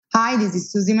Hi, this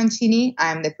is Susie Mancini.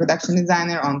 I'm the production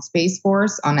designer on Space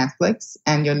Force on Netflix,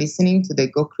 and you're listening to the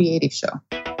Go Creative Show.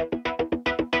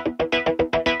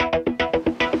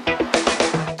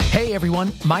 Hey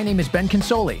everyone, my name is Ben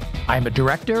Consoli. I'm a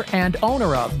director and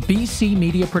owner of BC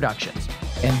Media Productions,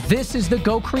 and this is the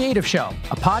Go Creative Show,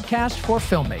 a podcast for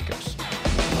filmmakers.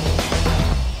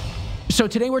 So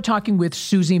today we're talking with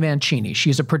Susie Mancini. She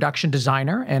is a production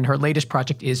designer, and her latest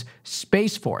project is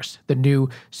Space Force, the new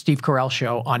Steve Carell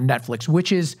show on Netflix,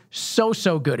 which is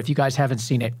so good. If you guys haven't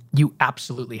seen it, you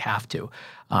absolutely have to.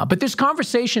 But this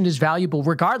conversation is valuable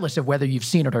regardless of whether you've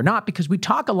seen it or not, because we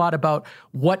talk a lot about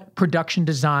what production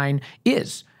design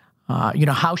is.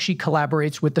 How she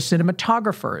collaborates with the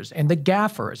cinematographers and the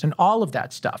gaffers and all of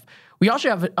that stuff. We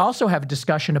also have a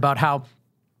discussion about how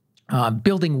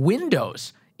building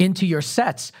windows into your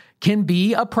sets can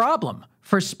be a problem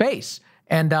for space.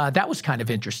 And that was kind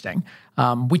of interesting.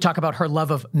 We talk about her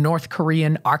love of North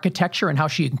Korean architecture and how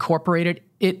she incorporated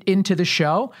it into the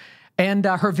show, and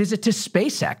her visit to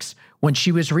SpaceX when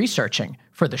she was researching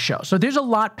for the show. So there's a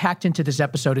lot packed into this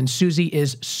episode, and Susie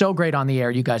is so great on the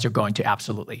air. You guys are going to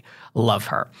absolutely love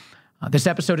her. This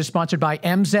episode is sponsored by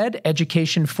MZ,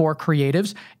 Education for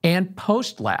Creatives, and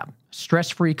PostLab,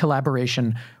 stress-free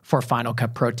collaboration for Final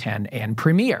Cut Pro 10 and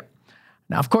Premiere.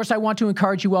 Now, of course, I want to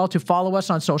encourage you all to follow us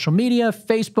on social media,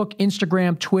 Facebook,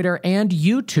 Instagram, Twitter, and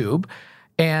YouTube.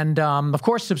 And, of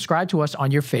course, subscribe to us on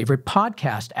your favorite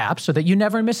podcast app so that you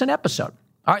never miss an episode.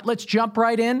 All right, let's jump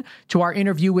right in to our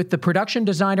interview with the production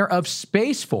designer of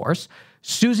Space Force,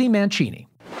 Susie Mancini.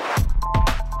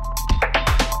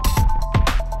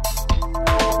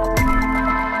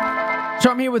 So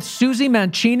I'm here with Susie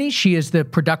Mancini. She is the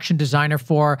production designer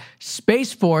for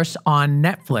Space Force on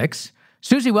Netflix.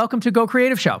 Susie, welcome to Go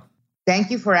Creative Show. Thank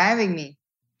you for having me.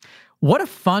 What a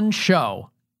fun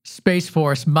show Space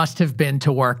Force must have been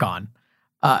to work on.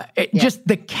 Just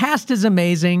the cast is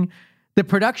amazing. The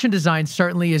production design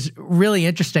certainly is really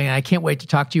interesting, and I can't wait to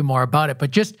talk to you more about it.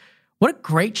 But just what a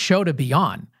great show to be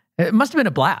on. It must have been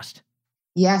a blast.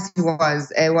 Yes, it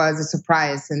was. It was a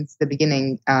surprise since the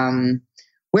beginning.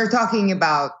 We're talking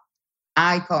about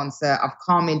icons of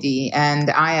comedy, and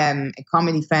I am a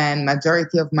comedy fan.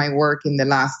 Majority of my work in the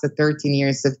last 13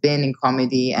 years have been in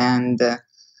comedy, and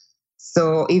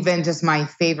so even just my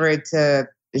favorite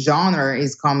genre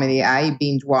is comedy. I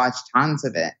binge watch tons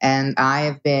of it, and I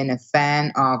have been a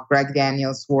fan of Greg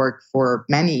Daniels' work for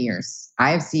many years. I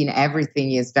have seen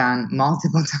everything he has done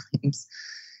multiple times.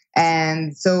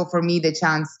 And so for me, the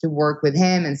chance to work with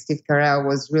him and Steve Carell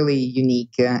was really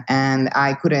unique. And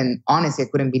I couldn't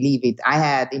believe it. I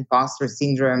had imposter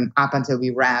syndrome up until we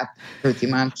wrapped, pretty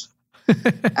much. But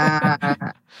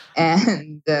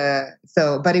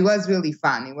it was really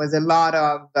fun. It was a lot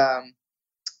of,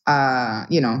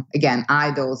 again,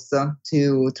 idols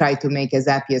to try to make as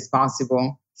happy as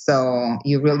possible. So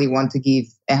you really want to give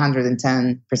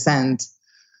 110%.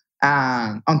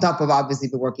 On top of obviously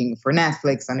working for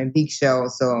Netflix on a big show.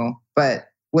 But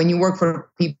when you work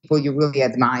for people you really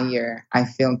admire, I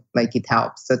feel like it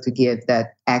helps. So to give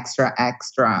that extra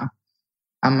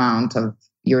amount of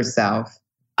yourself.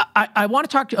 I want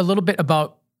to talk a little bit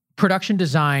about production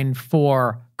design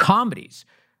for comedies.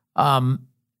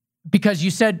 Because you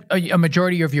said a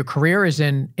majority of your career is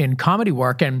in comedy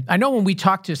work. And I know when we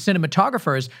talk to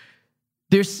cinematographers,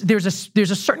 there's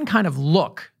a certain kind of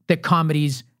look that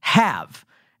comedies have,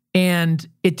 and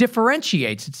it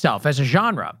differentiates itself as a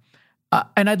genre.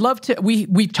 And I'd love to,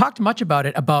 we've talked much about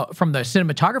it from the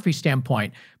cinematography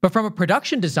standpoint, but from a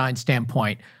production design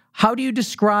standpoint, how do you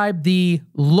describe the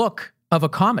look of a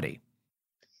comedy?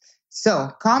 So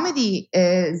comedy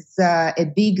is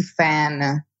a big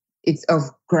fan. It's of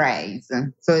grays.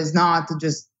 So it's not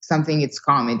just something, it's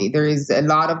comedy. There is a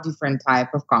lot of different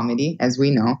type of comedy, as we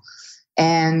know.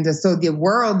 And so the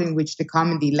world in which the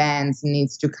comedy lands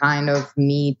needs to kind of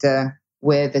meet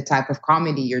with the type of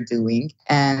comedy you're doing.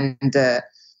 And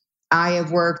I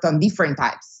have worked on different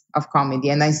types of comedy.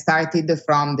 And I started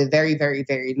from the very, very,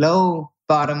 very low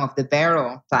bottom of the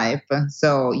barrel type.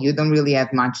 So you don't really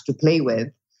have much to play with.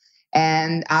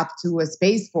 And up to a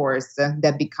Space Force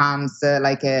that becomes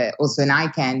also an eye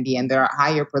candy, and there are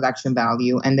higher production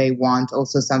value. And they want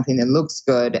also something that looks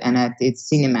good and that it's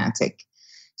cinematic.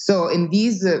 So in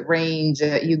this range,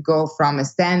 you go from a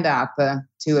stand-up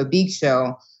to a big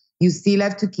show. You still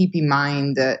have to keep in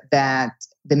mind that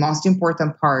the most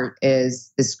important part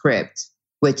is the script,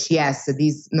 which, yes,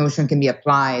 this notion can be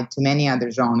applied to many other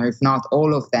genres, if not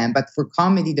all of them. But for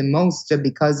comedy, the most,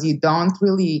 because you don't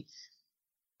really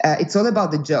it's all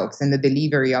about the jokes and the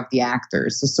delivery of the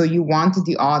actors. So you want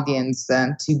the audience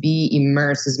to be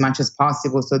immersed as much as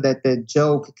possible so that the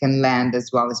joke can land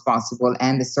as well as possible,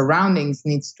 and the surroundings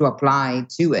needs to apply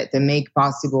to it and make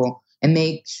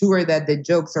sure that the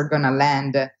jokes are going to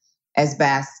land as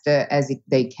best as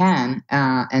they can,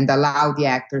 and allow the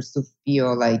actors to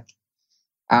feel like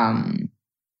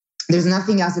there's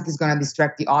nothing else that is going to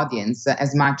distract the audience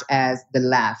as much as the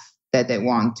laugh that they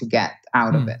want to get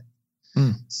out of it.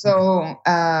 So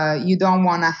you don't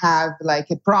want to have like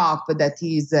a prop that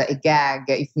is a gag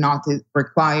if not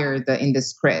required in the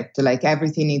script. Like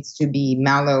everything needs to be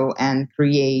mellow and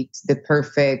create the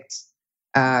perfect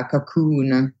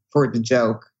cocoon for the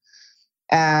joke.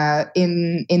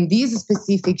 In this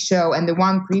specific show, and the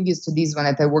one previous to this one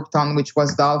that I worked on, which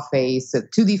was Dollface,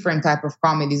 two different type of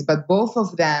comedies, but both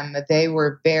of them, they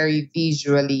were very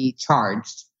visually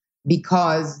charged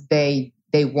because they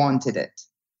wanted it.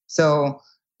 So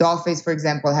Dollface, for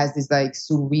example, has this like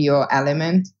surreal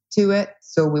element to it.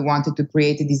 So we wanted to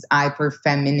create this hyper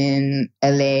feminine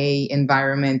LA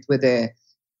environment with a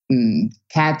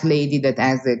cat lady that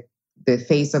has the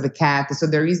face of a cat. So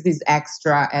there is this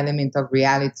extra element of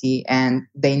reality, and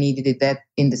they needed that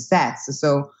in the sets.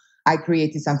 So I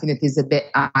created something that is a bit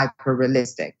hyper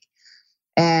realistic.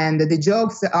 And the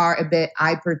jokes are a bit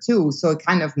hyper too, so it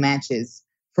kind of matches.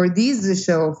 For this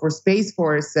show, for Space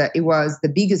Force, it was the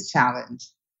biggest challenge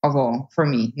of all for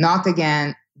me. Not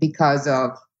again because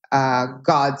of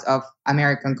gods of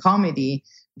American comedy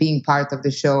being part of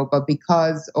the show, but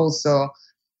because also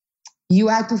you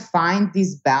had to find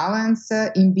this balance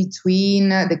in between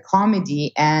the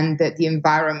comedy and the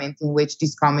environment in which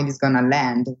this comedy is going to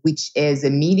land, which is a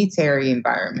military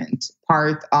environment,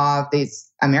 part of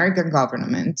this American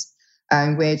government,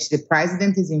 in which the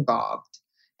president is involved,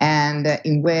 and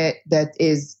in which that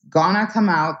is gonna come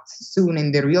out soon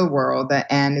in the real world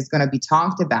and is gonna be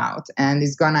talked about, and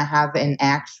is gonna have an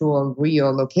actual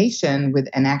real location with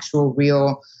an actual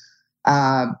real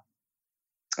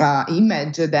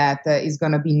image that is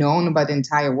gonna be known by the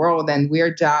entire world. And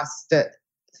we're just a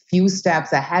few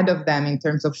steps ahead of them in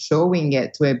terms of showing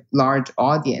it to a large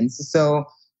audience. So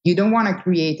you don't want to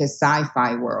create a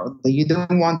sci-fi world. You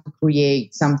don't want to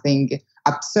create something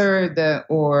absurd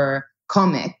or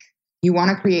comic. You want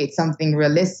to create something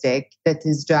realistic that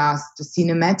is just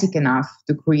cinematic enough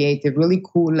to create a really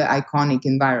cool, iconic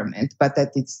environment, but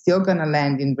that it's still going to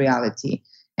land in reality,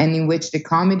 and in which the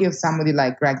comedy of somebody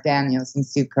like Greg Daniels and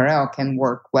Steve Carell can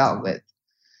work well with.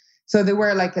 So there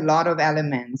were like a lot of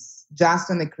elements just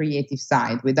on the creative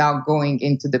side without going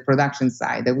into the production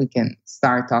side that we can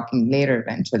start talking later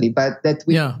eventually, but that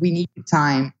we needed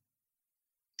time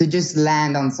to just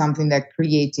land on something that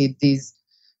created this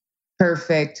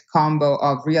perfect combo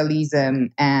of realism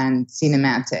and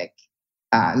cinematic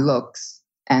looks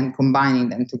and combining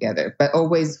them together, but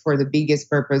always for the biggest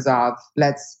purpose of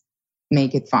let's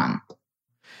make it fun.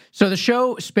 So the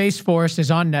show Space Force is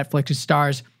on Netflix. It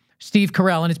stars Steve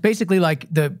Carell, and it's basically like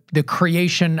the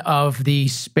creation of the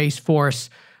Space Force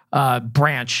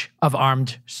branch of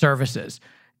armed services,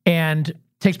 and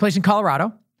takes place in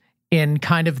Colorado in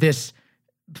kind of this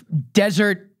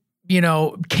desert,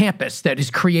 campus that is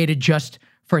created just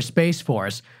for Space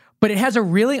Force. But it has a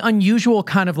really unusual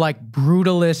kind of like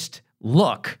brutalist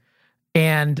look.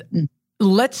 And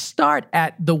let's start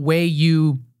at the way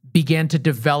you began to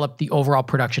develop the overall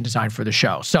production design for the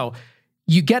show. So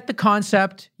you get the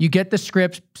concept, you get the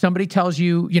script, somebody tells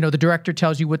you, the director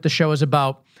tells you what the show is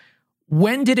about.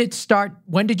 When did it start?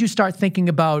 When did you start thinking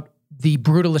about the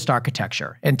brutalist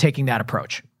architecture and taking that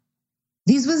approach?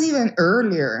 This was even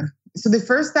earlier. So the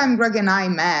first time Greg and I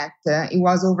met, it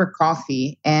was over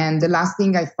coffee. And the last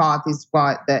thing I thought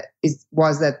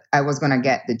was that I was going to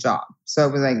get the job. So I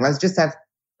was like, let's just have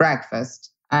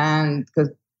breakfast. And because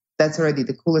that's already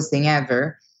the coolest thing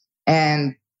ever.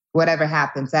 And whatever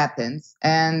happens, happens.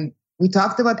 And we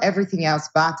talked about everything else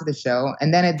but the show.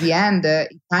 And then at the end,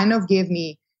 it kind of gave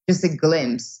me just a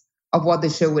glimpse of what the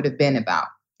show would have been about.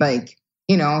 Like,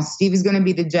 Steve is going to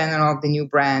be the general of the new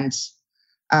branch.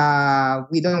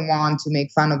 We don't want to make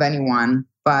fun of anyone,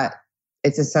 but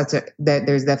there's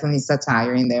definitely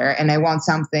satire in there. And I want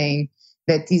something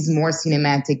that is more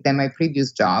cinematic than my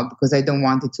previous job because I don't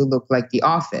want it to look like The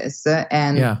Office.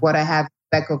 And what I have in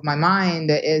the back of my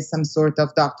mind is some sort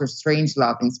of Dr.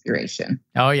 Strangelove inspiration.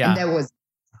 Oh, yeah.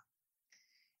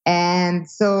 And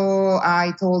so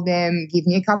I told him, give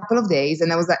me a couple of days.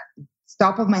 And I was like,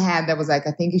 top of my head, I was like,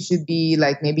 I think it should be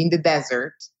like maybe in the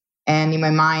desert. And in my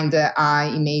mind,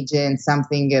 I imagined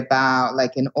something about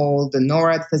like an old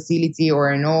NORAD facility or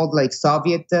an old like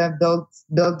Soviet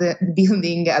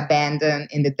building abandoned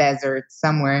in the desert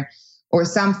somewhere or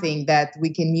something that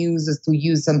we can use to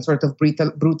use some sort of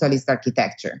brutalist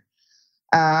architecture.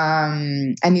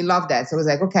 And he loved that. So I was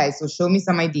like, okay, so show me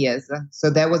some ideas. So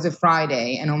that was a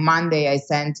Friday. And on Monday, I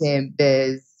sent him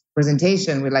this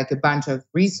presentation with like a bunch of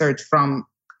research from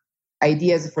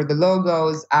ideas for the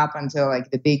logos up until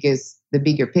like the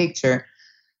bigger picture.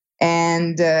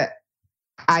 And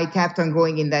I kept on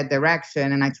going in that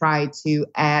direction. And I tried to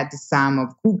add some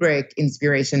of Kubrick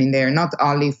inspiration in there, not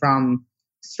only from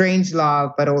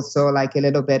Strangelove, but also like a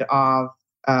little bit of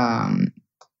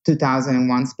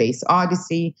 2001 Space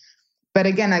Odyssey. But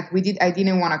again, like I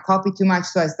didn't want to copy too much.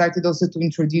 So I started also to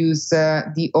introduce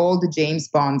the old James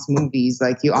Bond movies,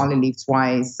 like You Only Live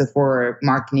Twice for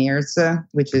Mark Nears,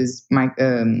 which is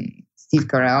Steve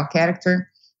Carell character.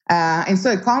 And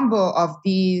so a combo of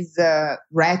these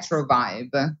retro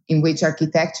vibe in which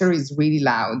architecture is really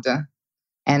loud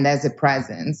and has a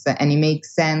presence. And it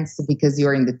makes sense because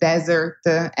you're in the desert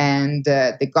and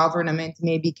the government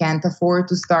maybe can't afford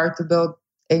to start to build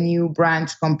a new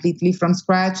branch completely from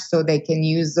scratch, so they can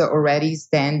use already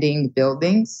standing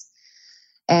buildings.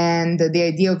 And the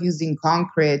idea of using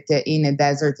concrete in a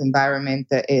desert environment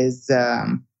is,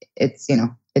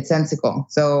 it's sensical.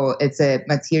 So it's a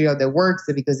material that works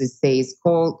because it stays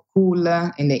cool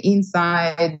in the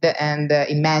inside, and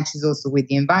it matches also with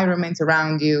the environment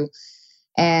around you.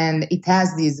 And it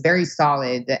has this very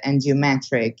solid and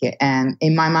geometric. And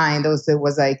in my mind also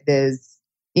was like this,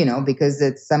 because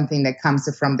it's something that comes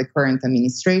from the current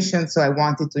administration. So I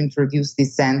wanted to introduce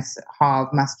this sense of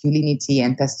masculinity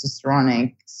and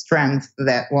testosteronic strength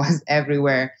that was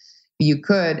everywhere you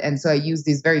could. And so I used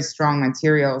these very strong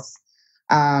materials.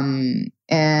 And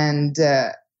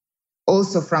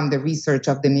also from the research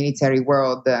of the military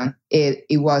world, it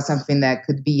was something that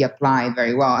could be applied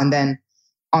very well. And then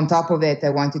on top of it, I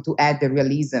wanted to add the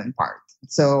realism part.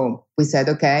 So we said,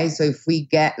 okay, so if we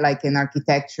get like an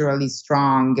architecturally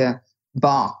strong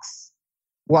box,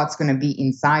 what's going to be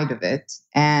inside of it?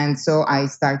 And so I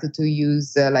started to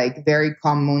use like very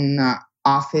common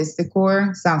office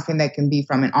decor, something that can be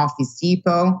from an Office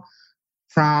Depot,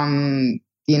 from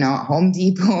Home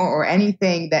Depot, or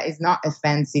anything that is not a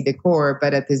fancy decor,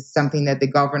 but it is something that the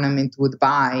government would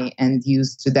buy and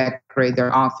use to decorate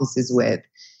their offices with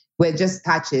just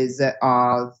touches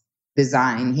of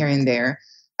design here and there,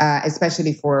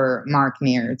 especially for Mark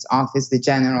Neard's office, the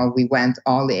General. We went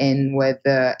all in with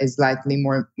a slightly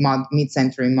more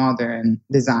mid-century modern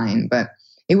design, but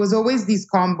it was always this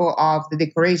combo of the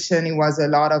decoration. It was a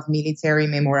lot of military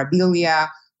memorabilia.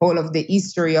 All of the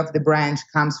history of the branch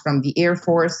comes from the Air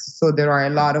Force, so there are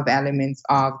a lot of elements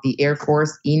of the Air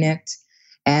Force in it,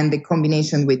 and the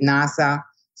combination with NASA.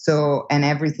 So, and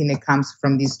everything that comes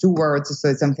from these two worlds. So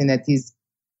it's something that is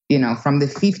from the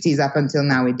 50s up until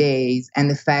nowadays.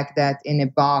 And the fact that in a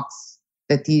box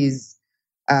that is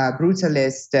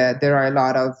brutalist, there are a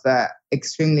lot of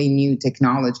extremely new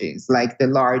technologies, like the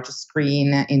large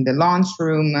screen in the launch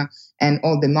room and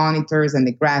all the monitors and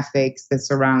the graphics that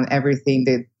surround everything,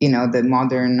 the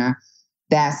modern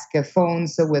desk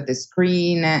phones with the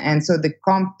screen. And so the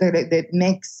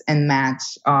mix and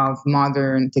match of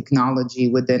modern technology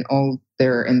with an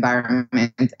older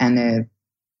environment and a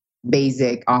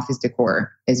basic office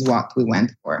decor is what we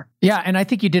went for. Yeah, and I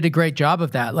think you did a great job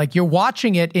of that. Like, you're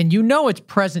watching it and it's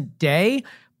present day,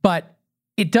 but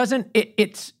it doesn't,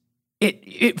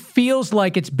 it feels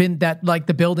like it's been that, like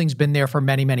the building's been there for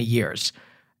many, many years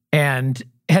and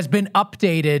has been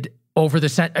updated over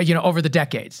the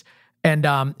decades. And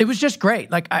it was just great.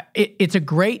 Like, it's a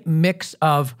great mix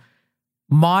of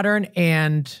modern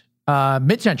and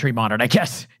mid-century modern, I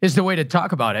guess, is the way to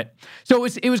talk about it. So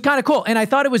it was kind of cool. And I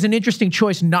thought it was an interesting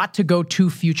choice not to go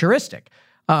too futuristic,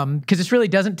 because this really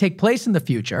doesn't take place in the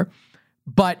future,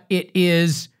 but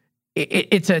it's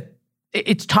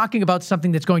talking about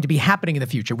something that's going to be happening in the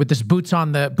future with this boots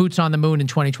on the moon in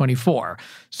 2024.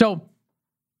 So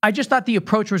I just thought the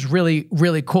approach was really,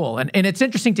 really cool. And it's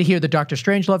interesting to hear the Dr.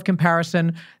 Strangelove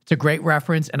comparison. It's a great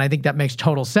reference, and I think that makes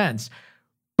total sense.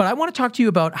 But I want to talk to you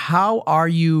about, how are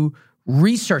you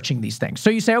researching these things? So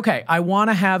you say, okay, I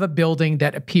want to have a building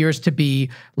that appears to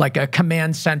be like a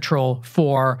command central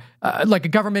for, like a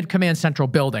government command central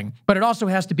building, but it also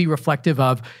has to be reflective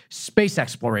of space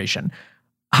exploration.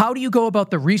 How do you go about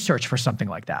the research for something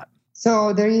like that?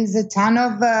 So there is a ton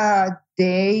of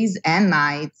days and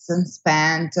nights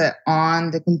spent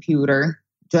on the computer,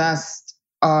 just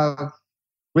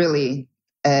really,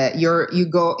 you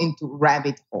go into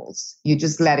rabbit holes. You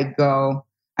just let it go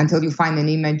until you find an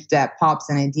image that pops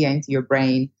an idea into your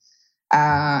brain.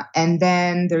 And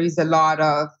then there is a lot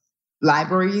of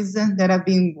libraries that I've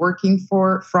been working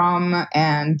from,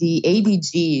 and the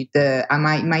ADG,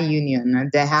 my union,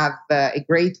 they have a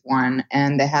great one,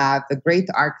 and they have a great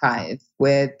archive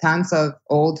with tons of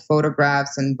old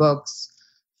photographs and books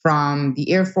from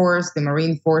the Air Force, the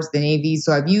Marine Force, the Navy.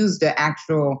 So I've used the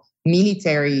actual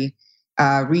military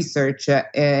research,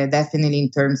 definitely in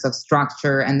terms of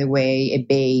structure and the way a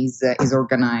base is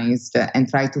organized, and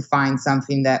try to find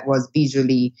something that was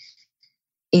visually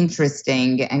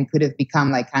interesting and could have become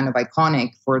like kind of iconic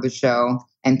for the show,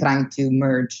 and trying to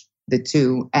merge the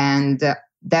two. And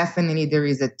definitely there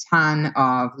is a ton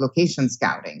of location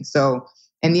scouting. So,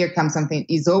 and here comes something,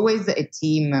 is always a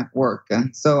team work.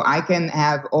 So I can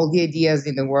have all the ideas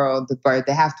in the world, but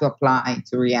they have to apply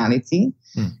to reality.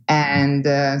 And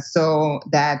so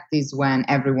that is when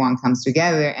everyone comes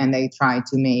together and they try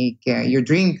to make your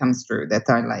dream comes true. That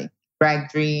are like Greg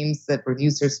dreams, the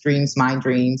producer's dreams, my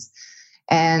dreams.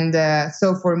 And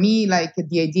so for me, like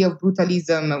the idea of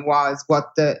brutalism was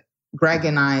what Greg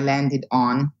and I landed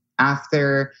on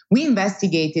after we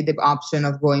investigated the option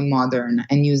of going modern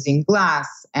and using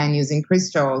glass and using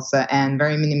crystals and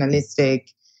very minimalistic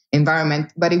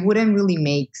environment. But it wouldn't really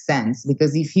make sense,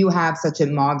 because if you have such a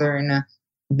modern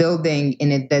building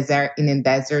in a desert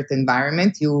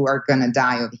environment, you are going to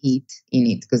die of heat in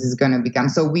it, because it's going to become.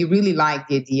 So we really like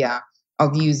the idea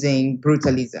of using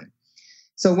brutalism.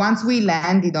 So once we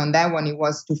landed on that one, it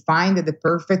was to find the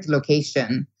perfect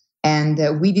location.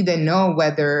 And we didn't know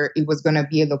whether it was going to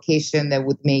be a location that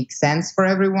would make sense for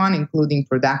everyone, including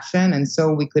production. And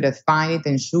so we could have find it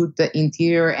and shoot the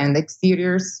interior and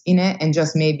exteriors in it, and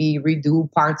just maybe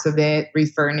redo parts of it,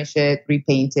 refurnish it,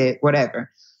 repaint it, whatever.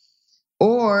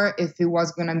 Or if it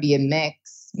was going to be a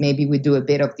mix, maybe we do a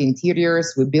bit of the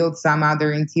interiors, we build some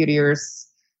other interiors,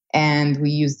 and we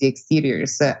use the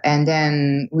exteriors. And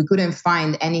then we couldn't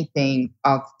find anything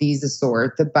of this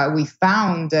sort, but we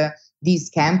found this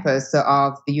campus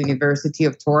of the University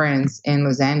of Torrance in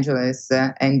Los Angeles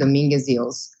and Dominguez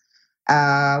Hills,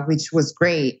 which was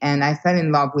great. And I fell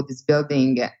in love with this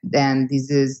building. And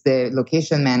this is the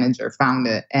location manager found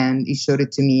it, and he showed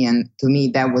it to me. And to me,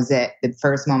 that was it. The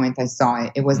first moment I saw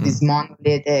it, it was this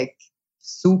monolithic,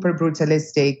 super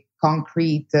brutalistic,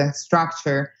 concrete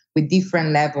structure with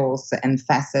different levels and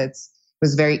facets. It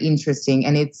was very interesting.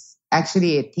 And it's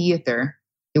actually a theater.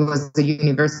 It was a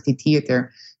university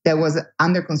theater that was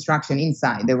under construction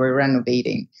inside. They were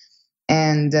renovating.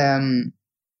 And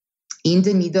in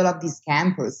the middle of this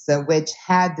campus, which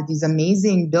had these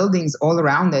amazing buildings all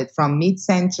around it, from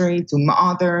mid-century to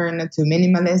modern to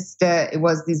minimalist, it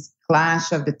was this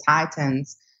clash of the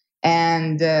titans.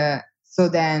 And so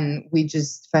then we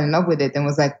just fell in love with it and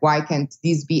was like, why can't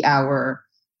this be our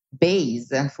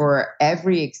base for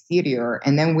every exterior?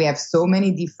 And then we have so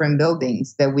many different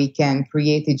buildings that we can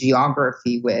create a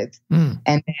geography with,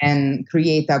 and then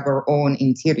create our own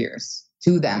interiors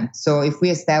to them. So if we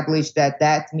establish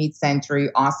that mid-century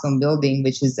awesome building,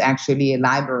 which is actually a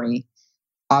library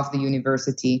of the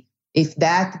university, if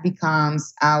that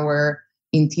becomes our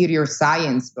interior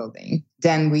science building,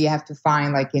 then we have to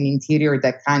find like an interior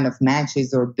that kind of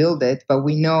matches or build it. But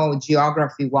we know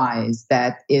geography wise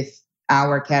that if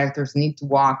our characters need to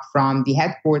walk from the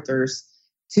headquarters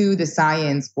to the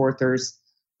science quarters,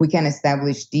 we can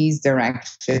establish these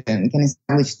direction, we can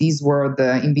establish this world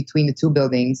in between the two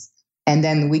buildings, and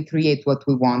then we create what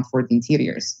we want for the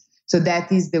interiors. So that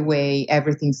is the way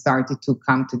everything started to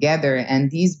come together.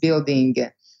 And this building,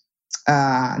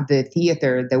 the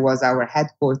theater that was our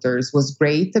headquarters, was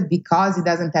great because it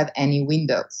doesn't have any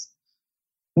windows,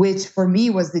 which for me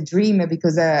was the dream,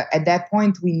 because at that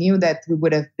point we knew that we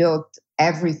would have built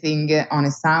everything on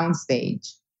a sound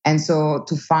stage. And so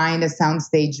to find a sound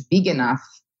stage big enough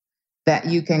that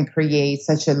you can create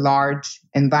such a large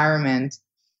environment,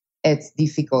 it's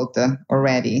difficult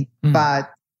already. But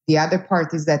the other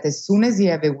part is that as soon as you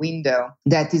have a window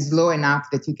that is low enough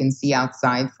that you can see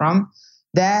outside from,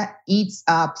 that eats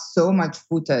up so much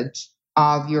footage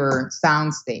of your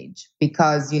sound stage,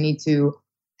 because you need to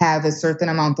have a certain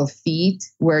amount of feet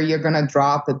where you're going to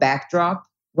drop a backdrop,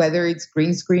 whether it's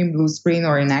green screen, blue screen,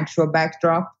 or an actual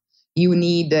backdrop. You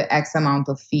need X amount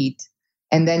of feet.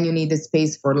 And then you need a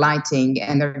space for lighting,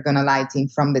 and they're going to lighting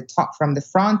from the top, from the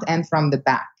front and from the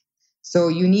back. So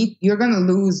you're going to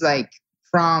lose like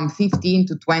from 15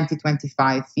 to 20,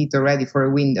 25 feet already for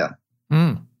a window.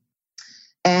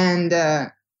 And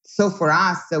so for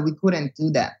us, we couldn't do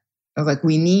that. I was like,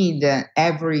 we need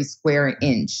every square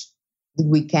inch that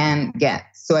we can get.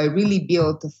 So I really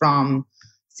built from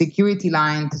security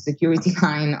line to security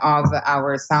line of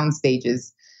our sound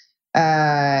stages.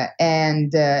 The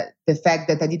fact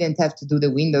that I didn't have to do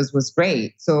the windows was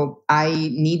great. So I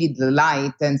needed the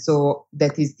light. And so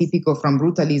that is typical from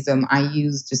brutalism. I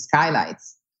used the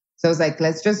skylights. So I was like,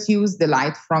 let's just use the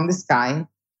light from the sky.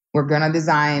 We're going to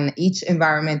design, each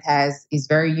environment has is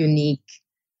very unique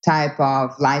type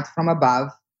of light from above.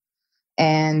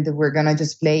 And we're going to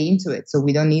just play into it. So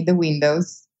we don't need the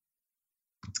windows.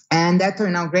 And that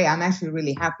turned out great. I'm actually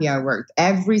really happy I worked.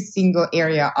 Every single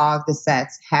area of the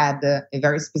sets had a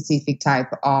very specific type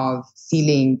of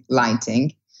ceiling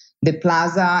lighting. The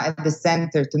plaza at the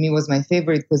center, to me, was my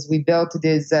favorite because we built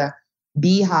this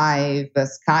beehive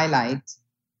skylight.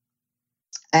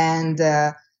 And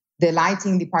the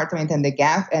lighting department and the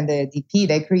GAF and the DP,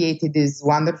 they created this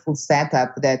wonderful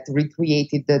setup that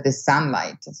recreated the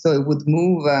sunlight. So it would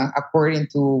move according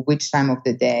to which time of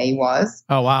the day it was.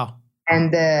 Oh, wow.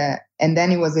 And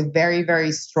then it was a very,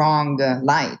 very strong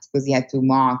light because you had to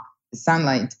mock the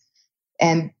sunlight.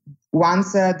 And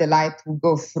once the light would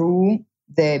go through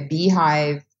the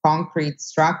beehive concrete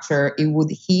structure, it would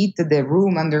heat the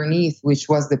room underneath, which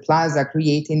was the plaza,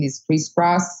 creating this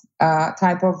crisscross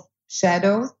type of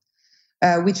shadow,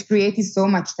 which created so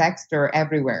much texture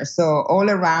everywhere. So all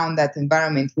around that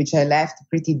environment, which I left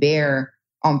pretty bare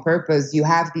on purpose, you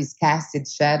have these casted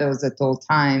shadows at all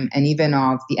time, and even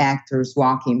of the actors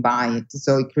walking by it.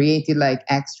 So it created like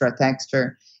extra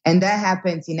texture. And that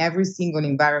happens in every single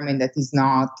environment that is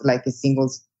not like a single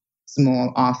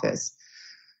small office.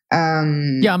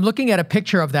 Yeah, I'm looking at a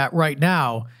picture of that right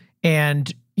now.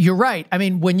 And you're right. I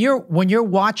mean, when you're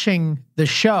watching the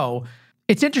show,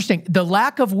 it's interesting. The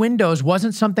lack of windows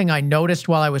wasn't something I noticed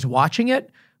while I was watching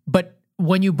it, but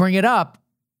when you bring it up,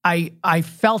 I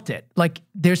felt it. Like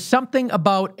there's something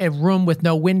about a room with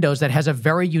no windows that has a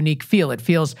very unique feel. It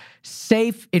feels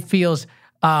safe. It feels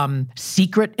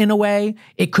secret in a way.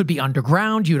 It could be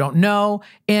underground. You don't know.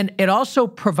 And it also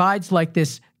provides like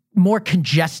this more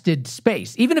congested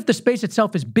space. Even if the space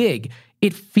itself is big,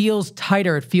 it feels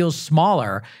tighter. It feels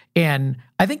smaller. And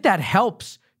I think that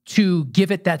helps to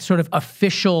give it that sort of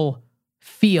official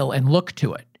feel and look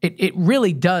to it. It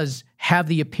really does have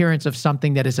the appearance of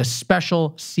something that is a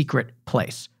special secret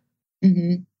place.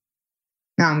 Mm-hmm.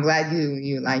 No, I'm glad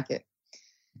you like it.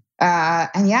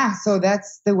 And yeah, so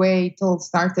that's the way it all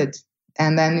started.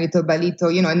 And then with Balito,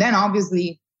 and then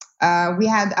obviously we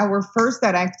had our first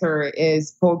director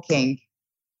is Paul King.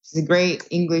 He's a great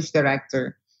English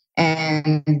director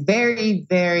and very,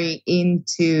 very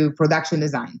into production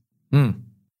design. Mm.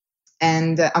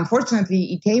 And unfortunately,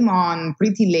 he came on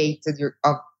pretty late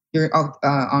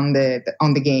on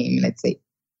the game, let's say,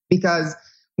 because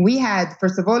we had,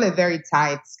 first of all, a very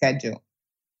tight schedule.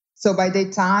 So by the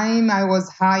time I was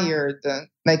hired,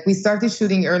 like we started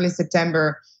shooting early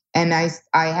September, and I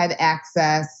had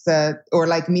access, or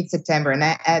like mid-September, and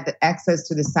I had access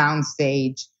to the sound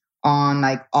stage on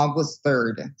like August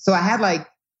 3rd. So I had like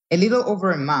a little over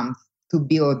a month to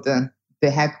build the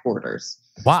headquarters.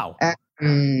 Wow.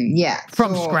 Yeah.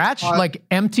 From scratch, like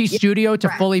empty studio to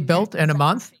fully built in a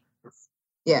month?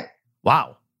 Yeah.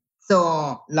 Wow.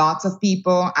 So lots of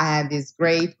people. I had this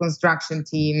great construction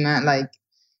team. My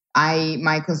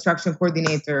construction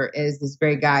coordinator is this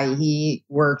great guy. He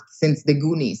worked since the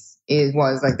Goonies. It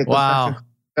was like the construction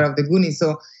of the Goonies.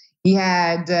 So he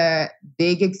had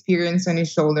big experience on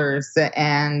his shoulders,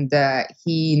 and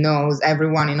he knows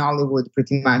everyone in Hollywood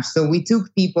pretty much. So we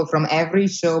took people from every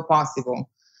show possible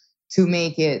to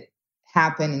make it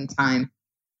happen in time.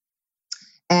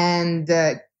 And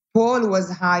Paul was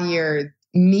hired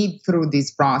mid through this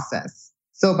process.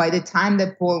 So by the time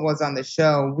that Paul was on the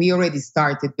show, we already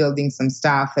started building some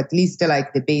stuff, at least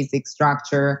like the basic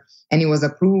structure, and it was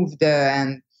approved.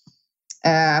 But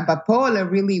Paul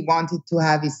really wanted to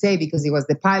have his say because he was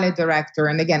the pilot director.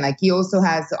 And again, like he also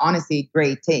has honestly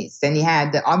great taste, and he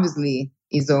had obviously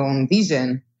his own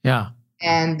vision. Yeah.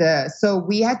 And so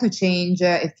we had to change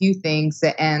a few things.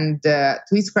 And to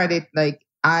his credit, like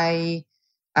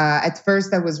at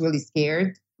first I was really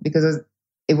scared because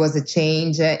it was a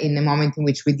change in a moment in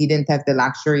which we didn't have the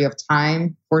luxury of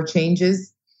time for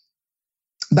changes.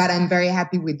 But I'm very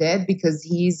happy with it because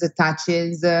his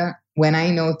touches, when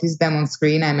I noticed them on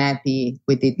screen, I'm happy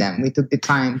we did them. We took the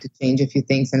time to change a few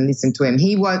things and listen to him.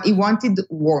 He wanted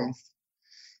warmth.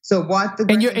 So what?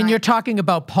 You're talking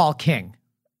about Paul King.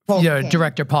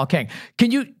 Director Paul King.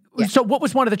 So what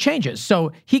was one of the changes?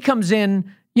 So he comes in,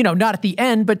 not at the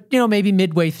end, but, maybe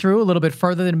midway through, a little bit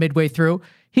further than midway through.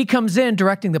 He comes in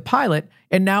directing the pilot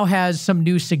and now has some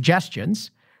new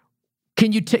suggestions.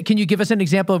 Can you give us an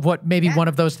example of what maybe one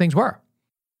of those things were?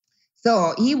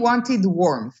 So he wanted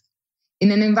warmth.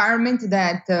 in an environment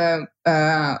that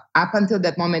up until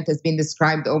that moment has been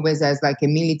described always as like a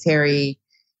military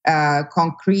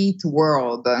concrete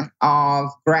world of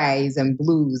grays and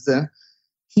blues.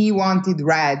 He wanted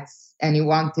reds and he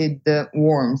wanted the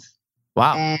warmth.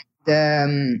 Wow.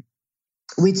 And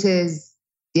which is,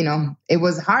 it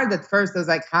was hard at first. I was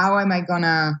like, how am I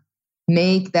gonna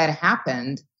make that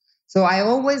happen? So I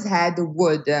always had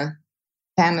wood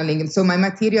paneling. And so my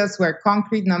materials were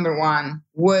concrete, number one,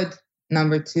 wood,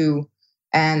 number two,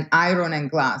 and iron and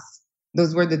glass.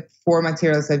 Those were the four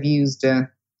materials I've used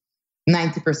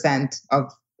 90%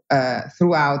 of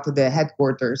throughout the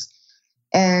headquarters.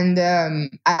 And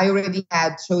I already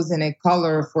had chosen a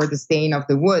color for the stain of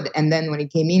the wood. And then when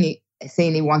it came in,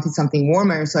 saying he wanted something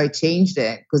warmer, so I changed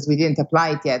it because we didn't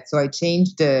apply it yet. So I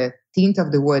changed the tint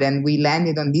of the wood, and we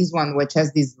landed on this one, which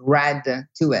has this red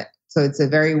to it. So it's a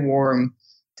very warm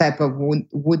type of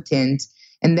wood tint.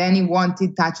 And then he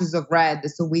wanted touches of red.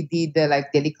 So we did the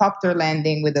helicopter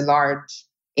landing with a large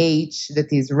H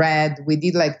that is red. We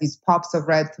did like these pops of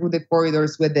red through the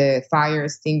corridors with the fire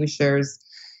extinguishers.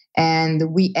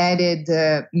 And we added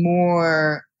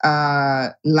more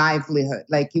livelihood.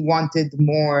 Like he wanted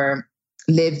more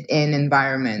lived-in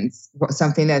environments,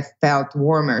 something that felt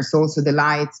warmer. So also the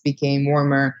lights became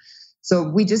warmer. So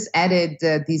we just added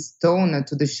this tone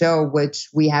to the show, which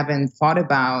we haven't thought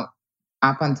about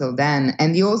up until then.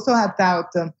 And you also helped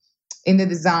out in the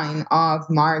design of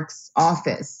Mark's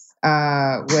office,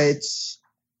 which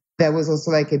that was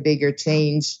also like a bigger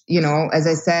change. As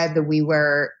I said, we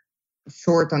were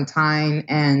short on time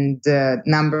and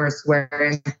numbers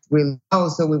weren't really low,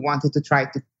 so we wanted to try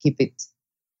to keep it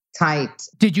tight.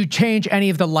 Did you change any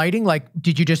of the lighting? Like,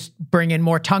 did you just bring in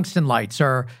more tungsten lights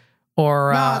or?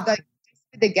 No,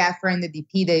 the gaffer and the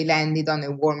DP, they landed on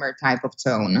a warmer type of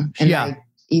tone. And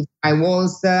if I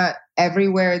was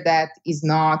everywhere that is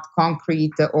not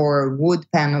concrete or wood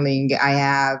paneling, I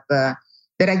have the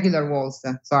regular walls.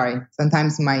 Sorry,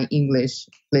 sometimes my English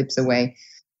flips away.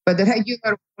 But the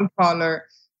regular wall color,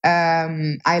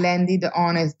 I landed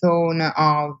on a tone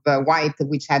of white,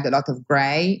 which had a lot of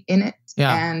gray in it.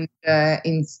 Yeah. And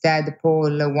instead, Paul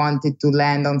wanted to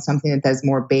land on something that has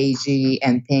more beigey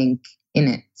and pink in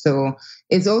it. So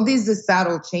it's all these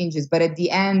subtle changes. But at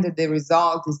the end, the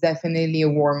result is definitely a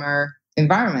warmer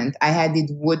environment. I added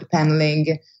wood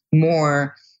paneling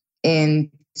more into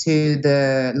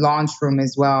the launch room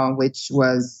as well, which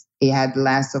it had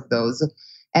less of those.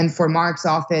 And for Mark's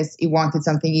office, he wanted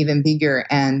something even bigger.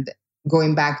 And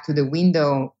going back to the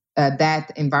window,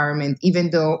 that environment,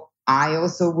 even though I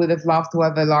also would have loved to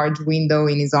have a large window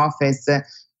in his office,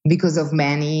 because of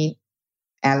many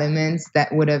elements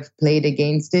that would have played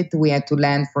against it, we had to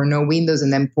land for no windows.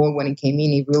 And then Paul, when he came in,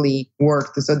 he really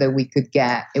worked so that we could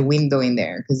get a window in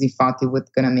there because he thought it was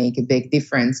going to make a big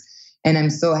difference. And I'm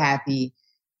so happy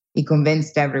he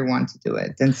convinced everyone to do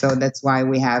it. And so that's why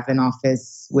we have an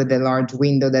office with a large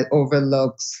window that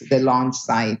overlooks the launch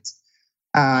site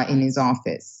in his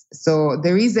office. So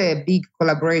there is a big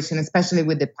collaboration, especially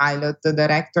with the pilot, the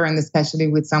director, and especially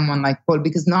with someone like Paul,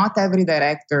 because not every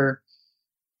director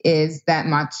is that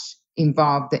much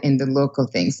involved in the local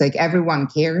things. Like everyone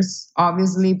cares,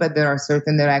 obviously, but there are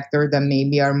certain directors that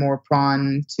maybe are more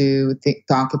prone to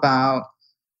talk about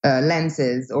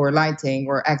lenses or lighting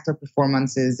or actor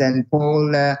performances. And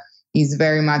Paul is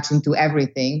very much into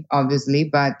everything, obviously,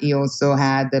 but he also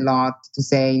had a lot to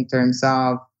say in terms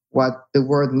of what the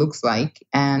world looks like.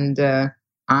 And I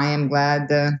am glad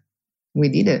we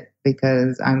did it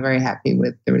because I'm very happy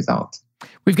with the result.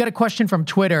 We've got a question from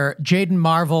Twitter. Jaden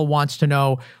Marvel wants to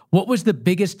know, what was the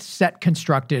biggest set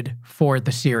constructed for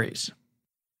the series?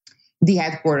 The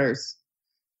headquarters.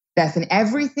 Definitely.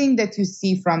 Everything that you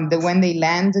see from when they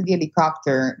land the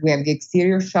helicopter, we have the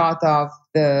exterior shot of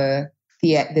the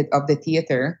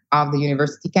theater of the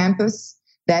university campus.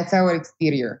 That's our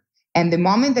exterior. And the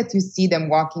moment that you see them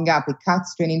walking up, it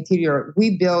cuts to an interior.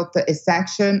 We built a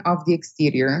section of the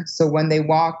exterior. So when they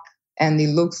walk and it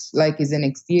looks like it's an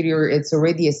exterior, it's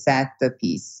already a set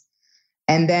piece.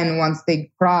 And then once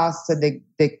they cross the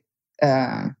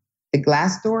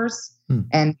glass doors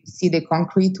and you see the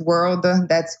concrete world,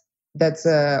 that's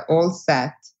all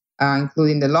set,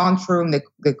 including the launch room,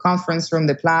 the conference room,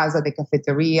 the plaza, the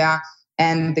cafeteria,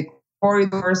 and the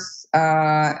corridors,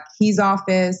 his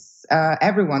office,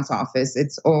 everyone's office.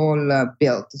 It's all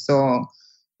built. So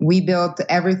we built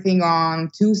everything on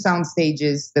 2 sound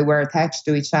stages that were attached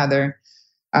to each other.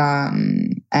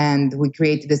 And we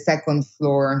created a second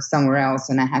floor somewhere else.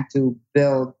 And I had to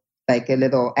build like a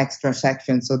little extra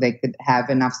section so they could have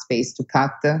enough space to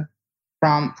cut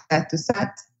from set to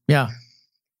set. Yeah.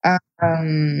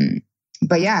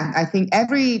 But yeah, I think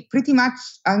pretty much,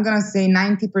 I'm going to say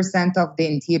 90% of the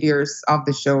interiors of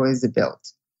the show is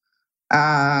built.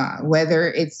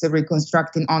 Whether it's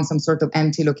reconstructing on some sort of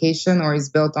empty location or is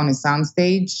built on a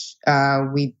soundstage,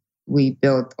 we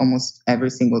built almost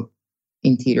every single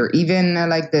interior, even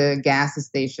like the gas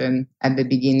station at the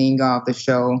beginning of the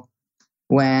show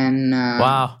when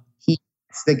he's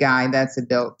the guy that's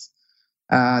built.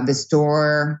 The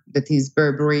store that is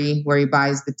Burberry, where he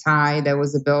buys the tie, that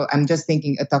was a build. I'm just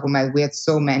thinking at top of my head, we had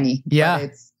so many. Yeah.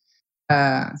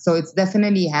 So it's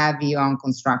definitely heavy on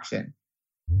construction.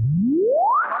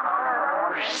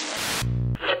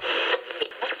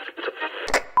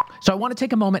 So I want to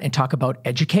take a moment and talk about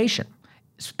education,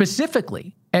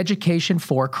 specifically education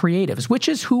for creatives, which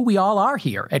is who we all are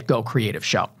here at Go Creative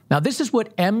Show. Now, this is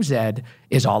what MZ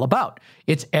is all about.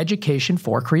 It's education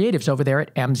for creatives over there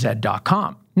at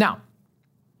mz.com. Now,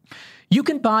 you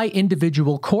can buy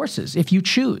individual courses if you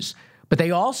choose, but they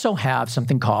also have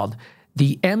something called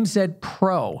the MZ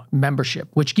Pro membership,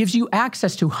 which gives you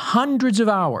access to hundreds of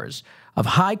hours of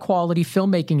high-quality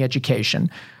filmmaking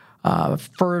education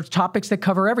for topics that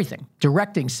cover everything: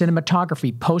 directing,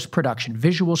 cinematography, post-production,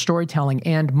 visual storytelling,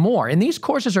 and more. And these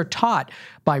courses are taught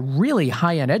by really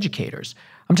high-end educators.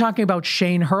 I'm talking about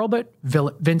Shane Hurlbut,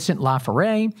 Vincent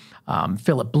Laforet,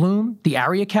 Philip Bloom. The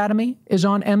ARRI Academy is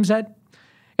on MZ.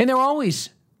 And they're always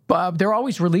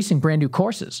releasing brand new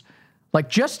courses. Like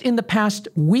just in the past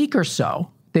week or so,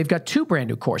 they've got 2 brand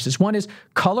new courses. One is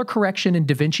color correction in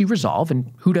DaVinci Resolve,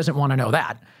 and who doesn't want to know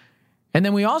that? And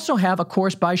then we also have a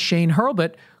course by Shane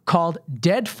Hurlbut called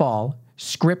Deadfall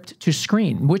Script to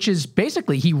Screen, which is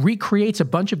basically he recreates a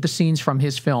bunch of the scenes from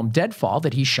his film Deadfall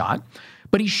that he shot,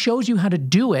 but he shows you how to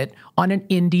do it on an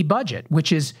indie budget,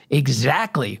 which is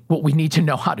exactly what we need to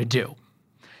know how to do.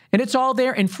 And it's all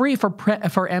there and free for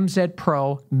MZ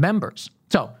Pro members.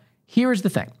 So here's the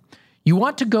thing. You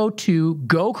want to go to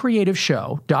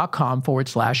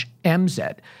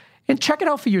gocreativeshow.com/MZ and check it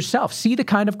out for yourself. See the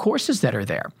kind of courses that are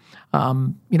there.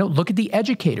 Look at the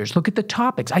educators, look at the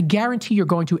topics. I guarantee you're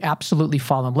going to absolutely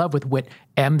fall in love with what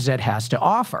MZ has to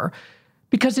offer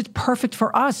because it's perfect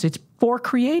for us. It's for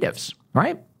creatives,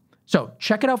 right? So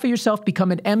check it out for yourself.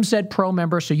 Become an MZ Pro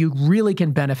member so you really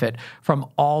can benefit from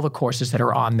all the courses that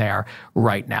are on there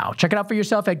right now. Check it out for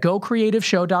yourself at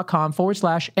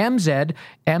gocreativeshow.com/MZ,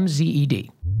 MZED.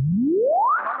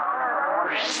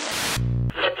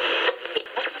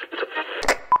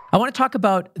 I want to talk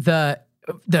about the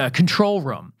control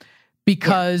room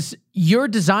because your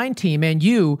design team and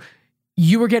you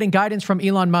were getting guidance from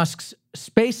Elon Musk's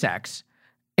SpaceX.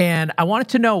 And I wanted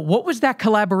to know, what was that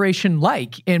collaboration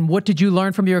like and what did you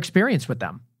learn from your experience with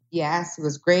them? Yes, it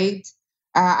was great.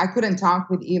 I couldn't talk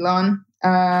with Elon,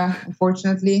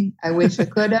 unfortunately. I wish I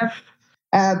could have.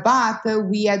 But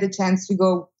we had the chance to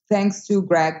go, thanks to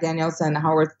Greg Daniels and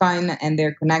Howard Fine and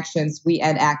their connections, we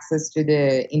had access to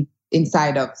the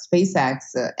inside of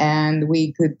SpaceX, and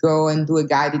we could go and do a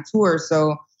guided tour.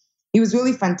 So it was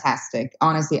really fantastic.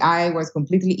 Honestly, I was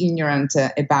completely ignorant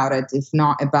about it, if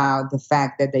not about the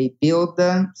fact that they build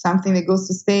something that goes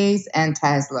to space and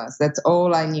Teslas. That's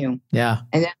all I knew. Yeah.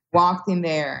 And then I walked in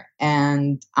there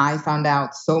and I found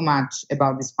out so much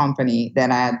about this company that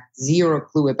I had zero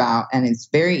clue about. And it's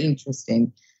very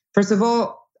interesting. First of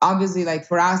all, obviously, like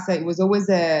for us, it was always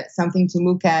something to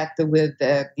look at with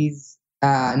these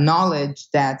knowledge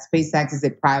that SpaceX is a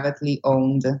privately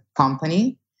owned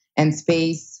company and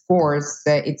Space Force,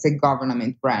 it's a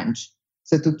government branch.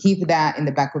 So to keep that in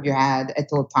the back of your head at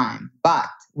all time. But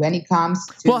when it comes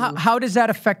to... Well, how does that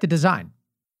affect the design?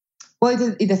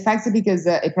 Well, it affects it because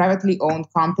a privately owned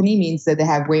company means that they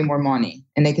have way more money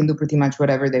and they can do pretty much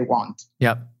whatever they want.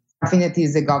 Yep. I think that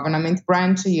is a government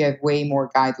branch. You have way more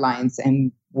guidelines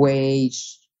and way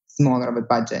smaller of a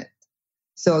budget.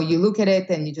 So you look at it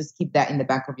and you just keep that in the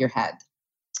back of your head.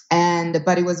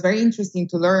 But it was very interesting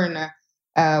to learn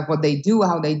what they do,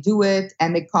 how they do it.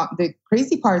 And the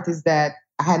crazy part is that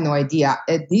I had no idea.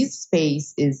 This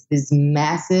space is this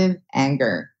massive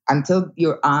hangar until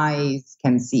your eyes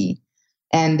can see.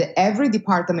 And every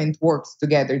department works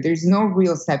together. There's no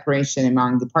real separation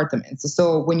among departments.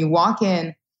 So when you walk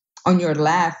in, on your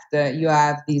left, you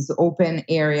have this open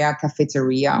area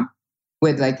cafeteria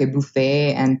with like a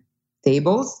buffet and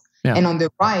tables. Yeah. And on the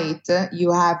right,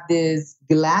 you have this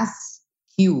glass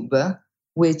cube,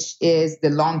 which is the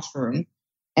launch room.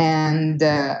 And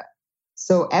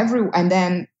and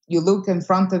then you look in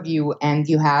front of you and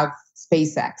you have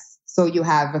SpaceX. So you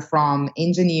have from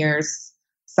engineers,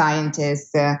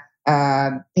 scientists,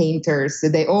 painters. So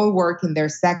they all work in their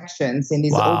sections in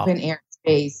this open air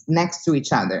space next to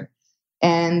each other.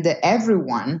 And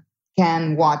everyone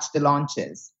can watch the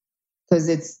launches. because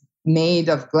it's made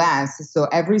of glass. So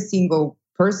every single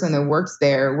person that works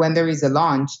there, when there is a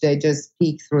launch, they just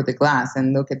peek through the glass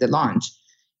and look at the launch.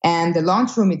 And the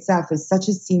launch room itself is such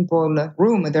a simple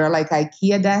room. There are like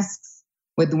IKEA desks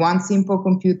with one simple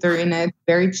computer in it,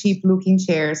 very cheap looking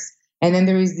chairs. And then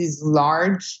there is this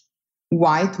large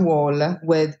white wall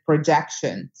with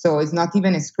projection. So it's not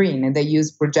even a screen. And they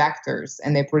use projectors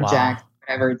and they project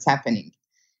whatever it's happening.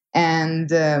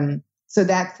 And so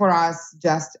that for us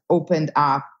just opened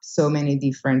up so many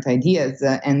different ideas.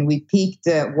 And we picked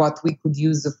what we could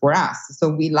use for us.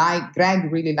 So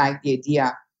Greg really liked the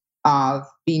idea of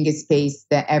being a space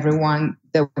that everyone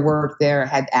that worked there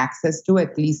had access to,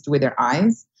 at least with their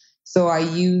eyes. So I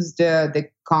used the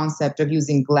concept of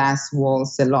using glass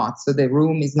walls a lot. So the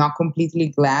room is not completely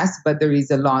glass, but there is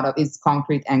it's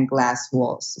concrete and glass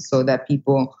walls so that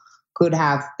people could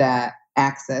have the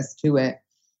access to it.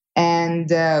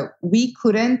 And we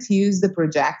couldn't use the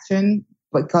projection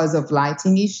because of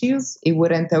lighting issues. It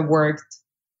wouldn't have worked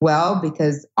well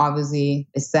because obviously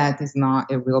a set is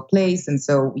not a real place. And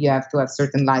so you have to have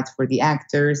certain lights for the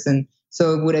actors. And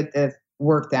so it wouldn't have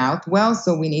worked out well.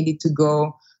 So we needed to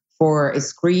go for a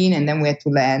screen, and then we had to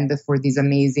land for this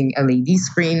amazing LED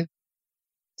screen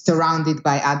surrounded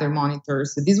by other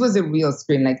monitors. So this was a real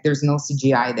screen, like there's no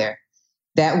CGI there.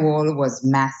 That wall was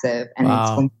massive, and it's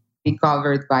completely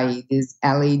covered by this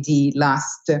LED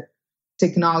lust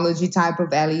technology type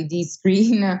of LED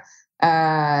screen.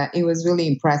 It was really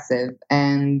impressive.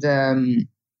 And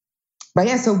but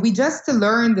yeah, so we just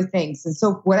learned the things. And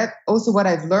so what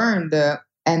I've learned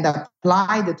and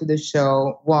applied to the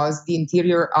show was the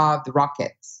interior of the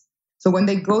rockets. So when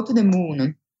they go to the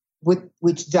moon,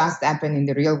 which just happened in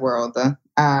the real world,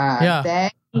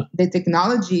 the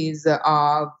technologies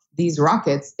of these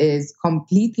rockets is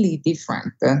completely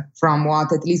different from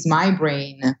what at least my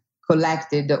brain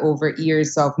collected over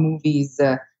years of movies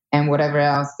and whatever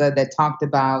else that talked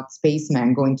about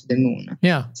spacemen going to the moon.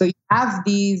 Yeah. So you have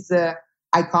these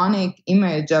iconic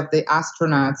image of the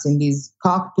astronauts in these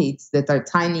cockpits that are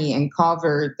tiny and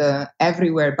covered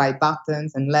everywhere by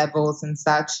buttons and levels and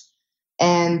such.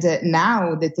 And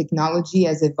now the technology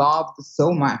has evolved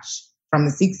so much from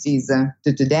the 60s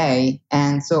to today.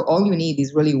 And so all you need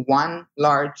is really one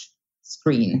large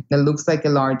screen that looks like a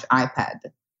large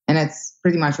iPad. And that's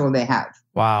pretty much all they have.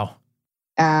 Wow.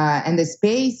 And the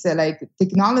space,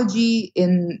 technology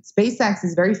in SpaceX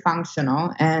is very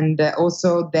functional. And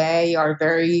also they are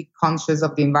very conscious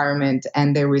of the environment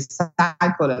and they recycle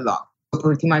a lot. So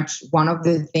pretty much one of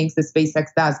the things that SpaceX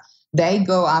does, they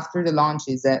go after the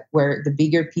launches where the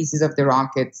bigger pieces of the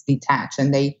rockets detach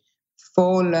and they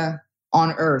fall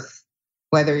on Earth,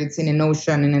 whether it's in an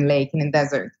ocean, in a lake, in a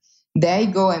desert. They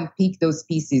go and pick those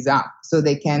pieces up so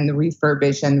they can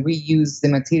refurbish and reuse the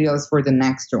materials for the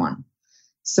next one.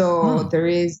 So there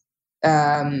is,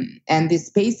 and the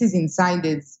spaces inside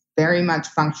is very much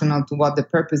functional to what the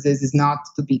purpose is not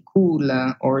to be cool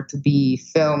or to be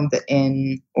filmed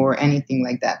in or anything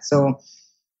like that. So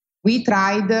we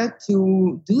tried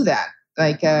to do that.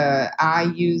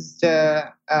 I used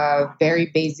very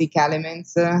basic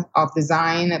elements of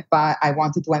design, but I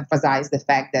wanted to emphasize the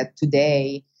fact that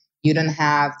today you don't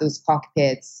have those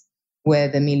cockpits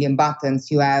with a million buttons.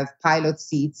 You have pilot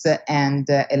seats and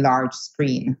a large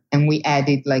screen. And we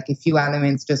added a few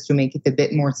elements just to make it a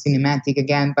bit more cinematic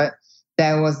again, but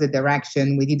that was the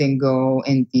direction. We didn't go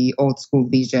in the old school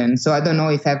vision. So I don't know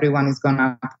if everyone is going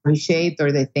to appreciate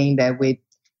or they think that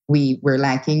we were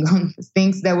lacking on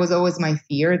things. That was always my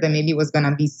fear, that maybe it was going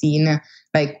to be seen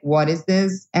like, what is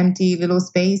this empty little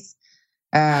space?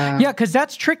 Because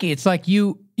that's tricky. It's like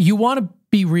you want to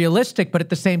be realistic, but at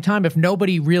the same time, if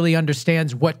nobody really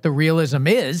understands what the realism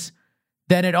is,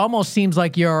 then it almost seems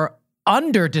like you're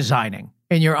under-designing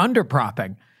and you're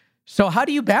under-propping. So how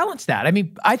do you balance that? I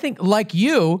mean, I think like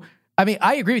you,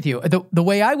 I agree with you. The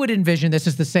way I would envision this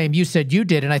is the same you said you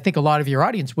did, and I think a lot of your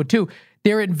audience would too.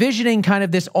 They're envisioning kind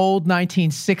of this old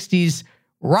 1960s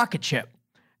rocket ship.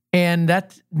 And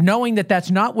knowing that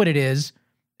that's not what it is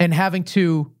and having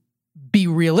to be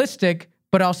realistic,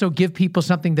 but also give people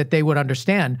something that they would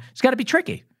understand, it's got to be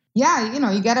tricky. Yeah,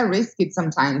 you got to risk it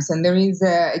sometimes. And there is,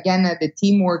 again, the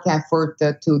teamwork effort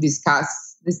to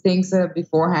discuss these things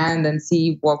beforehand and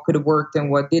see what could have worked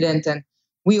and what didn't. And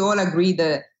we all agree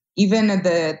that even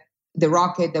the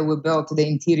rocket that we built, the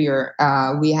interior,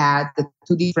 we had the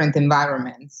two different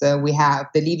environments. We have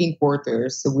the living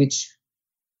quarters, which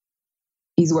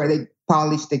is where they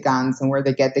polish the guns and where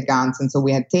they get the guns. And so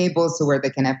we had tables where they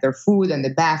can have their food, and the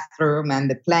bathroom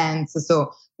and the plants.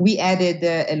 So we added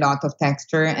a lot of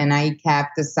texture, and I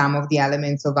kept some of the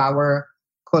elements of our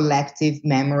collective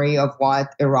memory of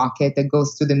what a rocket that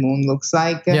goes to the moon looks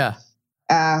like. Yeah.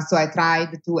 So I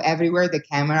tried to, everywhere the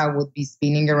camera would be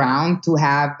spinning around, to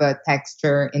have a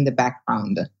texture in the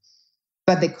background.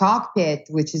 But the cockpit,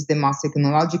 which is the most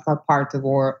technological part of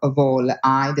all,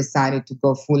 I decided to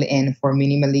go full in for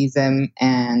minimalism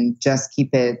and just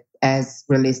keep it as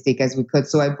realistic as we could.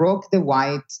 So I broke the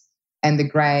white and the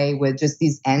gray with just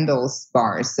these handles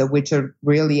bars, which are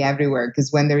really everywhere.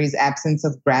 Because when there is absence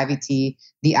of gravity,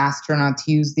 the astronauts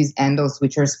use these handles,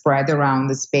 which are spread around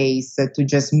the space, to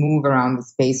just move around the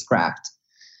spacecraft.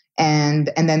 And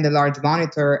then the large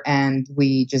monitor, and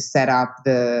we just set up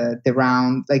the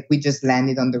round, like we just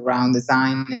landed on the round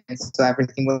design. And so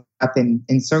everything was up in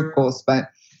circles,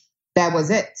 but that was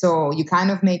it. So you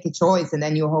kind of make a choice, and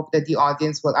then you hope that the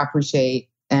audience will appreciate,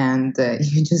 and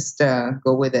you just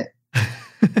go with it.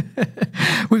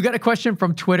 We've got a question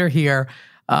from Twitter here.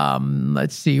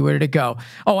 Let's see, where did it go?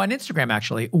 Oh, on Instagram,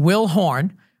 actually. Will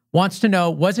Horn wants to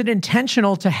know, was it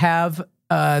intentional to have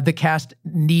the cast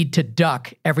need to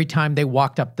duck every time they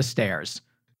walked up the stairs?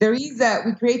 There is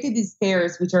we created these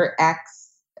stairs, which are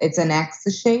X. It's an X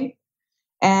shape.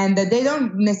 And they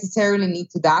don't necessarily need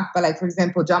to duck. But like, for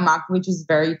example, John Malkovich is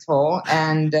very tall,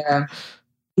 and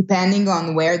depending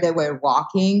on where they were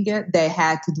walking, they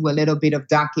had to do a little bit of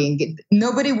ducking.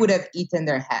 Nobody would have eaten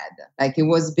their head. Like, it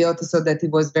was built so that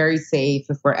it was very safe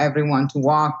for everyone to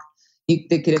walk.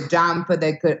 They could have jumped.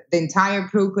 The entire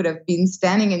crew could have been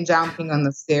standing and jumping on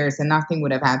the stairs, and nothing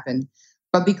would have happened.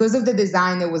 But because of the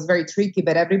design, it was very tricky,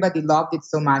 but everybody loved it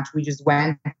so much, we just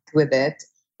went with it.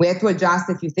 We had to adjust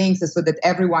a few things so that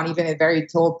everyone, even a very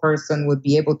tall person, would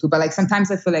be able to. But like,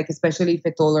 sometimes I feel like, especially if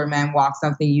a taller man walks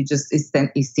something, you just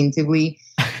instinctively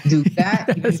do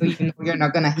that, even though you know you're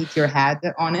not going to hit your head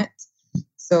on it.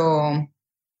 So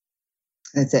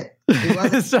that's it.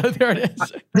 It was So there it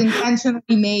is. Intentionally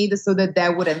made so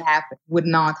that would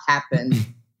not happen,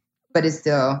 but it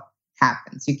still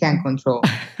happens. You can't control.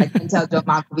 I can tell John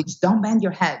Malkovich, don't bend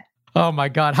your head. Oh my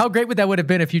God. How great would that have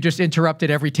been if you just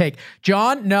interrupted every take?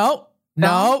 John, no,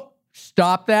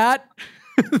 stop that.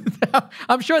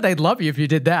 I'm sure they'd love you if you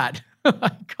did that. Oh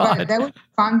my God. But that was the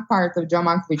fun part of John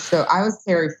Malkovich. So I was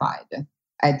terrified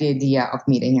at the idea of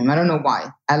meeting him. I don't know why.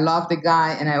 I love the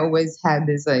guy, and I always had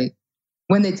this, like,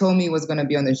 when they told me he was going to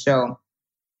be on the show,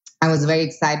 I was very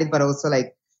excited, but also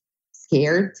like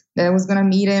scared that I was going to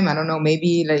meet him. I don't know,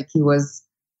 maybe like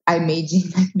I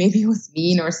imagined like maybe he was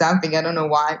mean or something. I don't know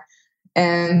why.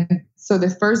 And so the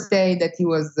first day that he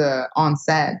was on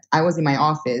set, I was in my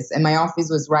office, and my office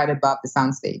was right above the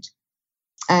soundstage.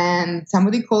 And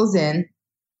somebody calls in,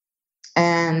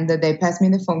 and they passed me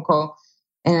the phone call,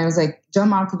 and I was like, John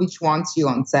Malkovich wants you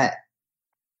on set.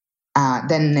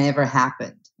 That never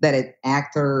happened. That an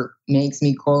actor makes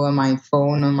me call on my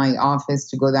phone on my office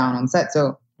to go down on set.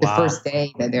 So the first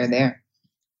day that they're there.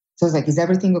 So I was like, is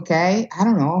everything okay? I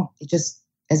don't know. It just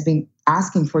has been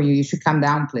asking for you. You should come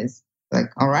down, please.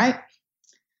 Like, all right.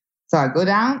 So I go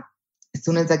down. As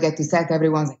soon as I get to set,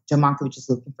 everyone's like, John Malkovich is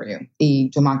looking for you.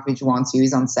 John Malkovich wants you.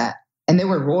 He's on set. And they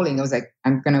were rolling. I was like,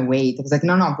 I'm going to wait. I was like,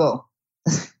 no, go.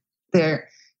 There.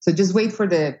 So just wait for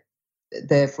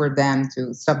for them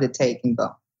to stop the take and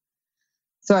go.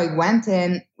 So I went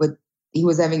in he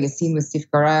was having a scene with Steve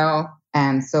Carell.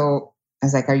 And so I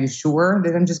was like, are you sure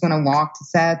that I'm just going to walk to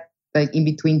set? Like in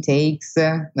between takes,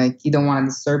 like you don't want to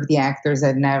disturb the actors.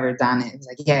 I've never done it. It's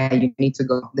like, yeah, you need to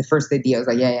go. The first idea, I was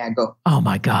like, yeah, go. Oh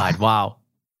my God, wow.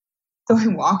 So I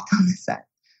walked on the set.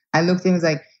 I looked at him, was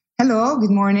like, hello,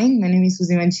 good morning. My name is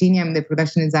Susie Mancini. I'm the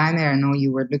production designer. I know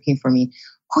you were looking for me.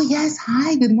 Oh yes,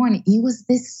 hi, good morning. He was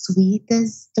the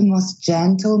sweetest, the most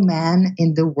gentle man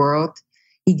in the world.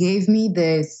 He gave me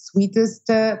the sweetest,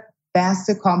 best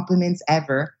compliments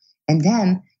ever. And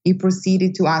then he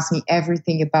proceeded to ask me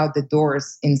everything about the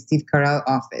doors in Steve Carell's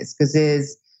office, because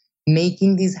he's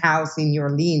making this house in New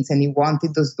Orleans and he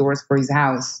wanted those doors for his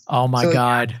house. Oh my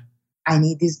God. I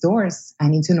need these doors. I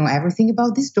need to know everything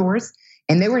about these doors.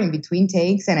 And they were in between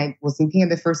takes, and I was looking at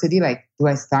the first idea, like, do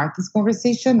I start this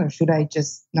conversation or should I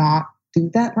just not do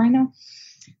that right now?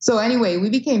 So anyway, we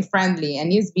became friendly,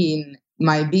 and he's been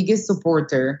my biggest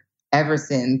supporter ever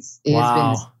since. He's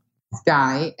been this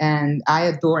guy, and I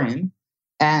adore him.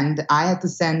 And I had to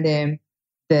send him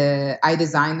I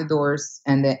designed the doors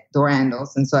and the door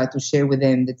handles. And so I had to share with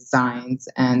him the designs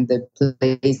and the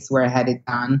place where I had it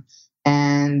done.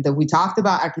 And we talked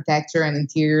about architecture and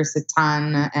interiors a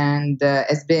ton. And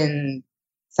it's been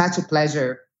such a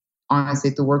pleasure,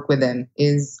 honestly, to work with him.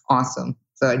 He's awesome.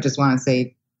 So I just want to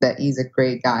say that he's a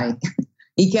great guy.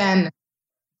 He can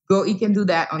do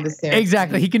that on the stairs.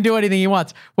 Exactly. He can do anything he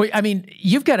wants. Well, I mean,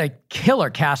 you've got a killer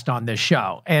cast on this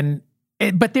show. And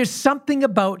But there's something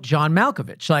about John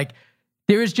Malkovich. Like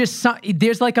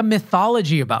there's like a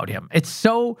mythology about him. It's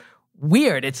so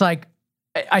weird. It's like,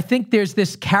 I think there's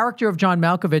this character of John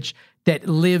Malkovich that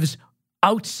lives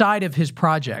outside of his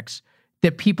projects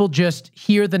that people just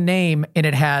hear the name and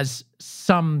it has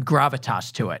some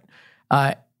gravitas to it.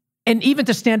 And even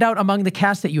to stand out among the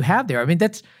cast that you have there. I mean,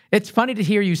 it's funny to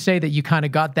hear you say that you kind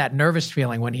of got that nervous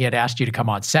feeling when he had asked you to come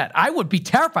on set. I would be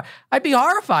terrified. I'd be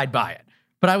horrified by it,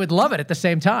 but I would love it at the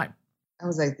same time. I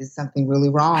was like, there's something really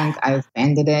wrong. I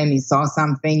offended him. He saw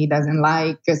something he doesn't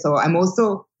like. So I'm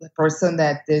also the person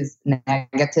that is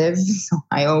negative. So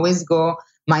I always go,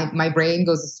 my brain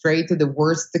goes straight to the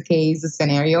worst case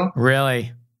scenario.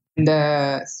 Really?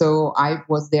 And so I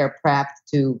was there prepped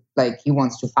to, like, he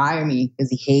wants to fire me because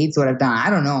he hates what I've done. I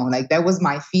don't know. Like, that was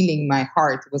my feeling. My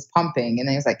heart was pumping. And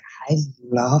I was like, I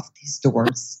love these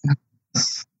doors.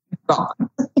 God.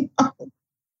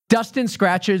 Dustin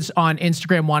Scratches on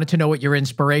Instagram wanted to know what your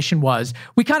inspiration was.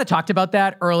 We kind of talked about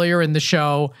that earlier in the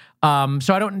show,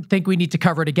 so I don't think we need to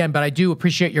cover it again, but I do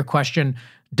appreciate your question,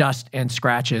 Dust and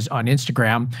Scratches on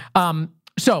Instagram.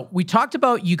 So we talked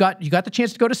about you got the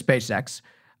chance to go to SpaceX,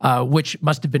 which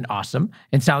must have been awesome,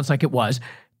 and sounds like it was.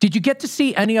 Did you get to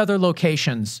see any other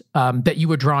locations that you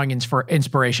were drawing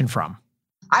inspiration from?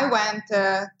 I went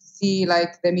to see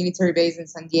like the military base in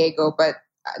San Diego, but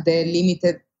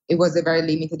it was a very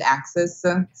limited access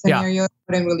scenario. I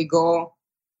couldn't really go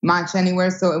much anywhere.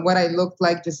 So what I looked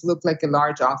like just looked like a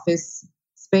large office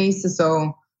space.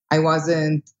 So I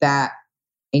wasn't that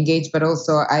engaged, but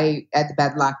also I had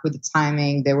bad luck with the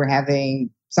timing. They were having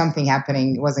something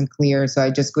happening. It wasn't clear. So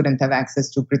I just couldn't have access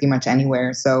to pretty much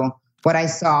anywhere. So what I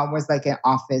saw was like an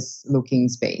office looking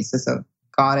space. So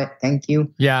got it. Thank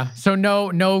you. Yeah. So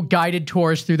no guided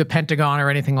tours through the Pentagon or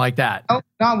anything like that. Oh,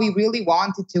 no, we really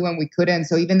wanted to and we couldn't.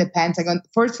 So even the Pentagon,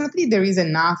 fortunately, there is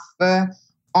enough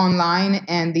online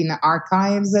and in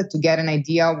archives to get an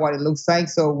idea of what it looks like.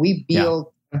 So we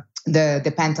built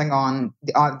the Pentagon,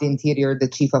 the interior, the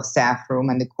chief of staff room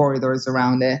and the corridors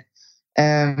around it.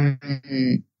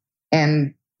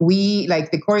 And we,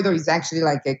 like, the corridor is actually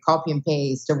like a copy and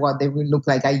paste of what they would look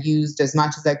like. I used as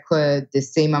much as I could the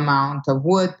same amount of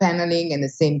wood paneling and the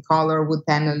same color wood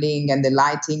paneling and the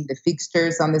lighting, the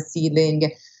fixtures on the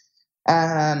ceiling.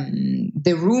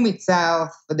 The room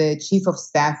itself, the chief of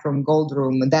staff room, gold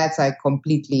room, that's like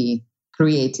completely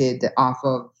created off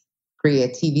of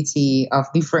creativity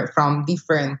from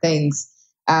different things.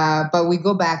 But we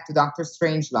go back to Dr.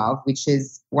 Strangelove, which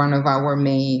is one of our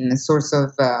main source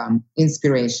of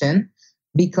inspiration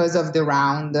because of the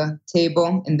round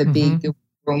table in the big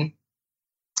room.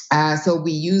 So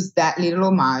we used that little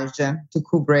homage to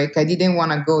Kubrick. I didn't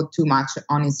want to go too much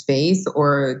on his face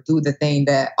or do the thing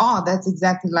that, that's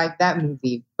exactly like that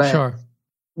movie. But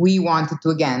we wanted to,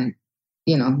 again,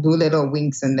 do little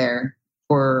winks in there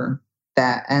for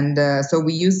that. And so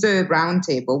we used the round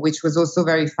table, which was also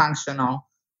very functional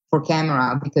for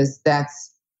camera because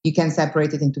you can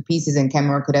separate it into pieces and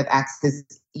camera could have access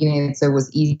in it. So it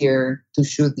was easier to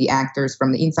shoot the actors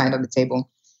from the inside of the table.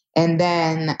 And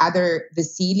then the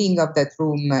ceiling of that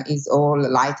room is all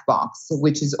light box,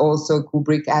 which is also a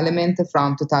Kubrick element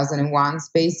from 2001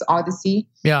 Space Odyssey.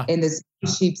 Yeah. In the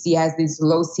spaceships, he has these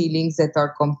low ceilings that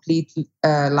are complete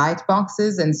light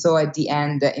boxes. And so at the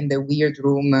end, in the weird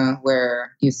room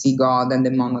where you see God and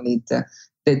the monolith,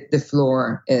 the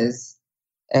floor is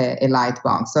a light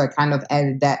box. So I kind of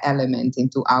added that element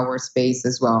into our space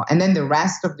as well. And then the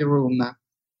rest of the room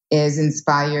is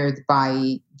inspired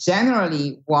by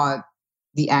generally what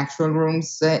the actual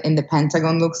rooms in the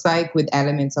Pentagon looks like, with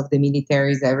elements of the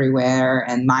militaries everywhere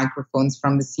and microphones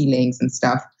from the ceilings and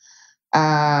stuff.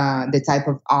 The type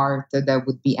of art that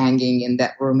would be hanging in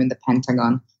that room in the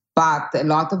Pentagon. But a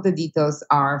lot of the details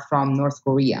are from North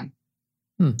Korea.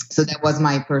 So that was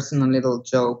my personal little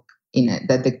joke in it,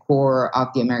 that the core of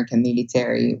the American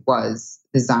military was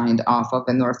designed off of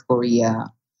a North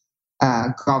Korea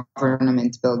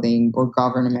government building or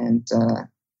government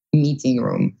meeting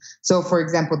room. So, for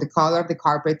example, the color of the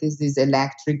carpet is this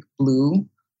electric blue,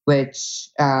 which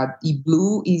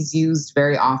blue is used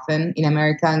very often in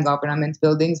American government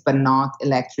buildings, but not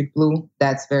electric blue.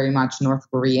 That's very much North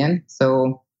Korean.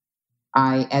 So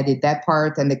I added that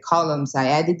part. And the columns, I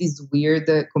added these weird,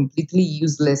 completely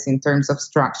useless in terms of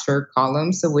structure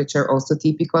columns, which are also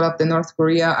typical of the North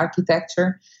Korea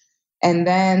architecture. And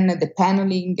then the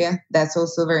paneling, that's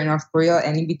also very North Korea.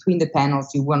 And in between the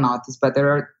panels, you will notice, but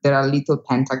there are little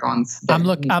pentagons. I'm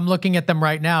looking at them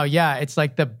right now. Yeah, it's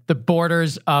like the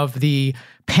borders of the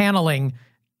paneling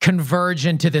converge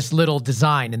into this little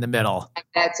design in the middle. And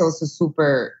that's also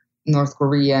super North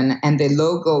Korean, and the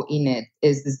logo in it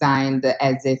is designed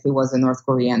as if it was a North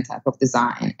Korean type of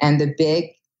design. And the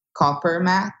big copper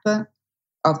map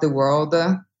of the world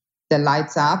that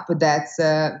lights up, that's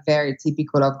very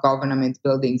typical of government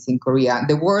buildings in Korea.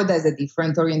 The world has a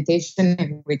different orientation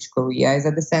in which Korea is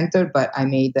at the center, but I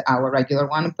made our regular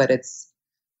one, but it's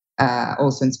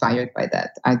also inspired by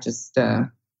that. I just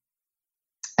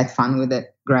had fun with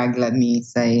it. Greg, let me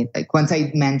say, like once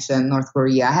I mentioned North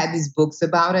Korea, I had these books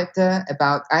about it.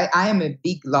 I am a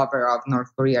big lover of North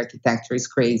Korea architecture. It's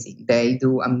crazy. They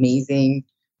do amazing,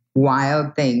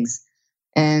 wild things.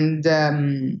 And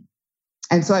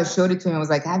so I showed it to him. I was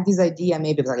like, I have this idea.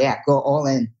 Maybe he was like, yeah, go all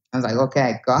in. I was like,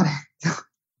 okay, got it.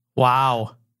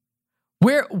 Wow.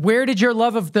 Where did your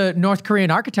love of the North Korean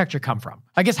architecture come from?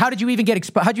 I guess how did you even get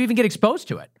exposed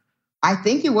to it? I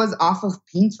think it was off of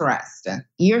Pinterest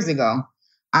years ago.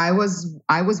 I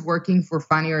was working for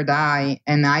Funny or Die,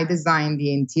 and I designed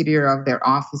the interior of their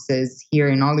offices here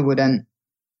in Hollywood. And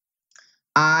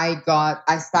I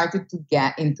started to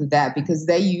get into that because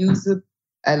they use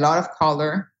a lot of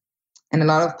color and a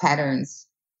lot of patterns,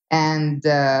 and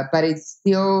but it's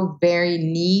still very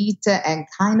neat and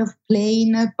kind of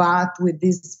plain, but with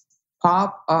this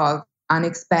pop of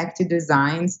unexpected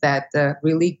designs that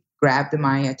really grabbed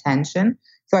my attention.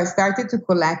 So I started to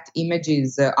collect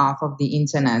images off of the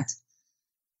internet,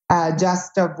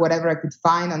 just of whatever I could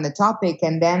find on the topic.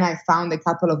 And then I found a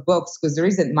couple of books because there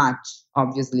isn't much,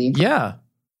 obviously. Yeah.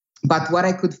 But what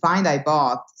I could find, I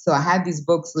bought. So I had these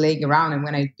books laying around. And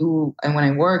when I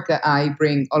work, I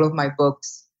bring all of my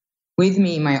books with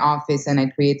me in my office, and I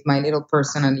create my little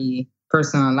personal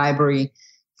library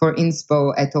for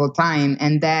inspo at all time.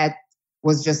 And that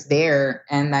was just there.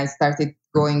 And I started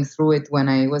going through it when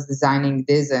I was designing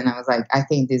this, and I was like, I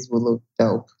think this will look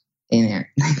dope in there,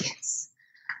 I guess.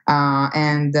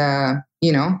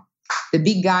 The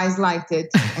big guys liked it,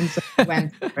 and so I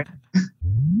went for it.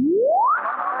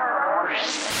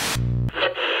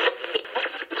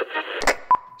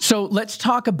 So let's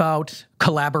talk about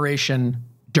collaboration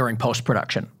during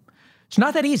post-production. It's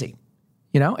not that easy.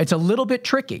 It's a little bit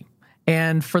tricky.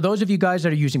 And for those of you guys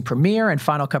that are using Premiere and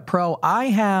Final Cut Pro, I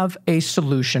have a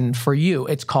solution for you.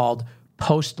 It's called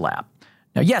PostLab.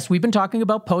 Now, yes, we've been talking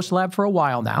about PostLab for a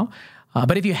while now,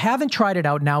 but if you haven't tried it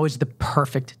out, now is the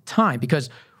perfect time, because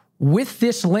with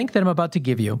this link that I'm about to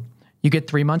give you, you get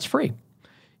 3 months free.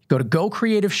 Go to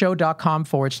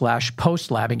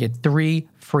gocreativeshow.com/PostLab and get 3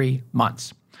 free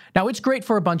months. Now, it's great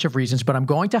for a bunch of reasons, but I'm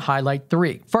going to highlight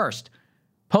 3. First,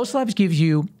 PostLab gives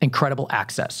you incredible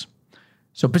access.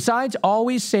 So besides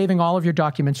always saving all of your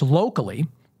documents locally,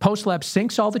 PostLab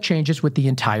syncs all the changes with the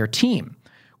entire team,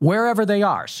 wherever they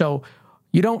are. So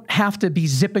you don't have to be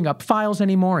zipping up files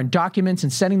anymore and documents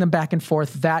and sending them back and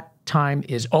forth. That time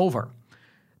is over.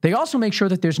 They also make sure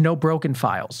that there's no broken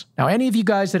files. Now, any of you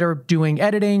guys that are doing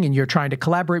editing and you're trying to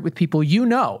collaborate with people, you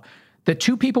know that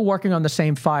 2 people working on the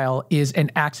same file is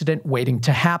an accident waiting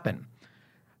to happen.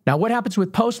 Now, what happens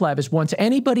with PostLab is once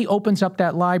anybody opens up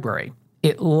that library,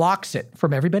 it locks it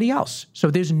from everybody else. So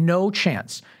there's no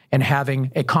chance in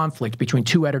having a conflict between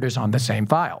 2 editors on the same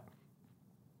file.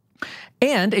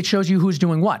 And it shows you who's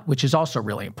doing what, which is also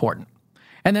really important.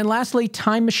 And then lastly,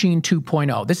 Time Machine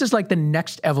 2.0. This is like the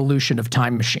next evolution of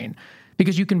Time Machine,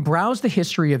 because you can browse the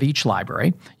history of each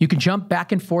library. You can jump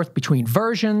back and forth between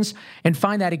versions and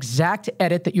find that exact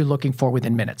edit that you're looking for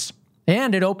within minutes.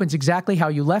 And it opens exactly how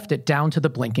you left it, down to the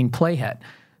blinking playhead.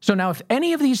 So now if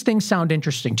any of these things sound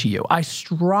interesting to you, I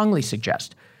strongly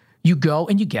suggest you go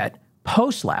and you get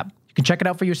PostLab. You can check it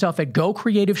out for yourself at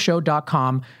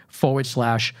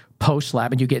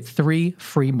gocreativeshow.com/PostLab, and you get 3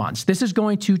 free months. This is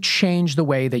going to change the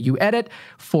way that you edit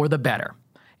for the better.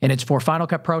 And it's for Final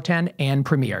Cut Pro 10 and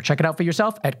Premiere. Check it out for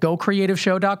yourself at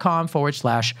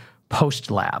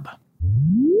gocreativeshow.com/PostLab.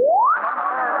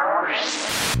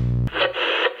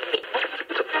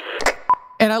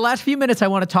 In our last few minutes, I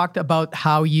want to talk about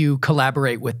how you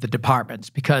collaborate with the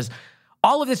departments, because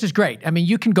all of this is great. I mean,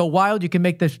 you can go wild. You can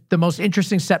make the most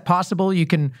interesting set possible. You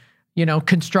can,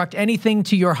 construct anything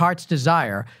to your heart's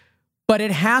desire. But it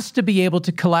has to be able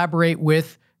to collaborate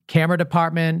with camera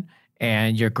department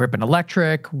and your grip and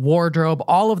electric, wardrobe,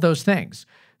 all of those things.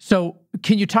 So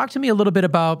can you talk to me a little bit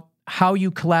about how you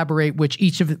collaborate with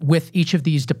each of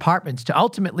these departments to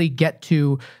ultimately get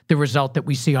to the result that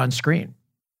we see on screen?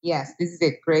 Yes, this is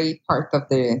a great part of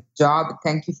the job.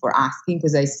 Thank you for asking,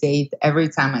 because I say it every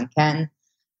time I can.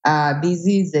 This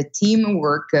is a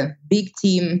teamwork, a big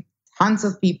team, tons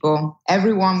of people,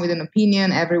 everyone with an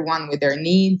opinion, everyone with their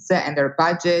needs and their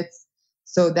budgets.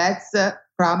 So that's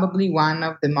probably one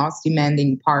of the most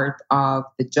demanding part of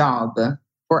the job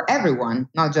for everyone,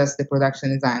 not just the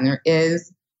production designer,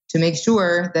 is to make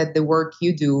sure that the work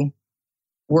you do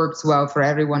works well for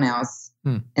everyone else.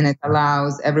 And it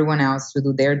allows everyone else to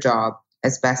do their job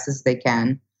as best as they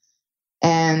can.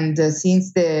 And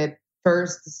since the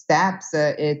first steps,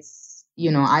 it's,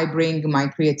 I bring my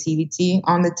creativity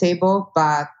on the table,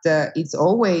 but it's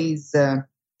always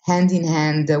hand in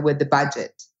hand with the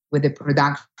budget, with the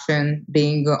production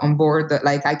being on board.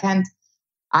 Like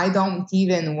I don't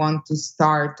even want to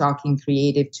start talking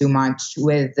creative too much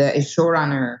with a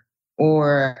showrunner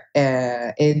or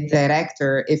a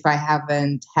director if I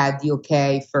haven't had the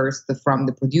okay first from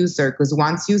the producer. Because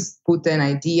once you put an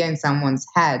idea in someone's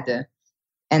head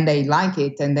and they like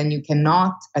it, and then you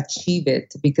cannot achieve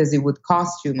it because it would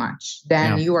cost you much,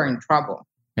 then you are in trouble.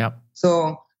 Yep.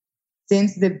 So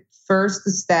since the first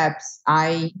steps,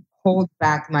 I hold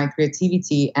back my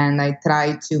creativity and I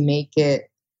try to make it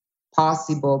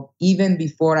possible even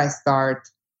before I start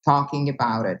talking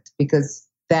about it, because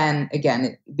then again,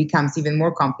 it becomes even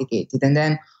more complicated. And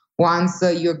then once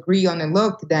you agree on a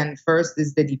look, then first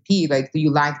is the DP. Like, do you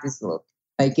like this look?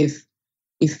 Like, if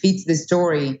it fits the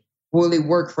story, will it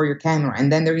work for your camera?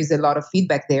 And then there is a lot of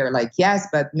feedback there. Like, yes,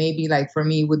 but maybe like for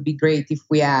me, it would be great if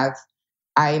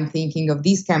I am thinking of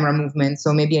these camera movements.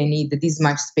 So maybe I need this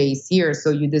much space here. So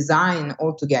you design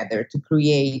all together to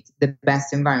create the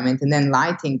best environment. And then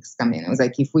lightings come in. I was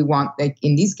like, if we want, like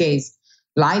in this case,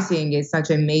 lighting is such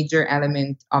a major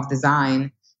element of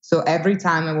design. So every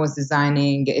time I was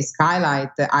designing a skylight,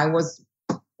 I was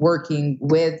working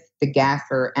with the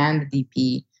gaffer and the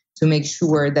DP to make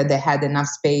sure that they had enough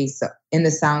space in the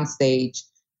soundstage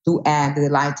to add the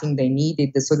lighting they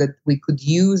needed so that we could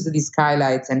use the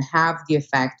skylights and have the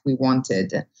effect we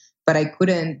wanted. But I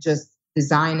couldn't just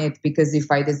design it, because if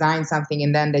I designed something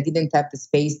and then they didn't have the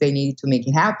space they needed to make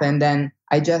it happen, then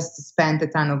I just spent a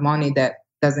ton of money that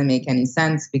doesn't make any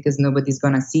sense because nobody's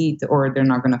going to see it or they're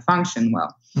not going to function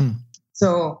well.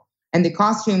 So, and the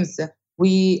costumes,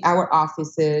 our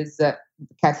offices,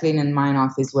 Kathleen and mine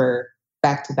office were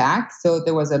back to back. So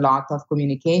there was a lot of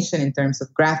communication in terms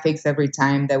of graphics. Every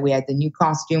time that we had a new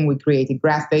costume, we created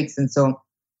graphics. And so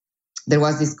there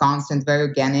was this constant, very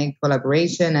organic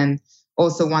collaboration. And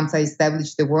also once I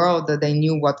established the world, they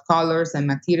knew what colors and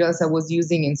materials I was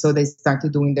using. And so they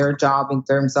started doing their job in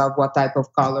terms of what type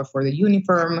of color for the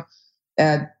uniforms,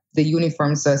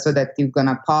 so that you're going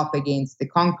to pop against the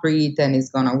concrete and it's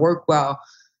going to work well.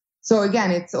 So again,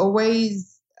 it's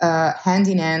always hand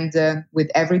in hand with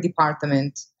every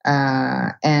department.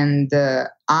 And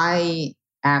I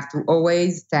have to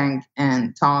always thank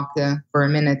and talk for a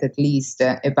minute at least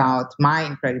about my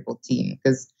incredible team,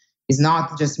 because it's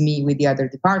not just me with the other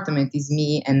department, it's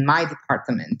me and my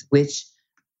department, which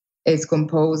is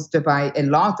composed by a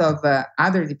lot of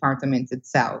other departments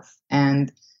itself,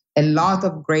 and a lot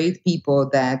of great people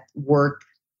that work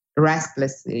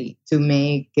restlessly to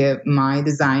make my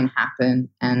design happen.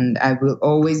 And I will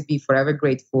always be forever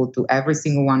grateful to every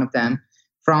single one of them,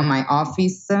 from my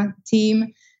office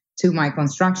team to my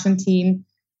construction team.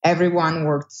 Everyone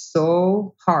worked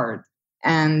so hard.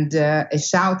 And a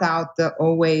shout out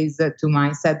always to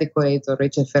my set decorator,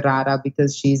 Rachel Ferrara,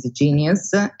 because she's a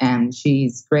genius and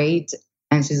she's great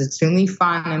and she's extremely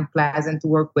fun and pleasant to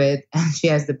work with. And she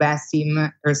has the best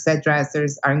team. Her set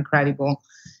dressers are incredible.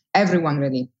 Everyone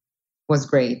really was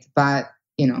great. But,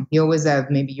 you always have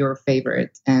maybe your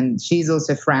favorite. And she's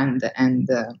also a friend. And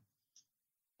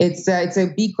it's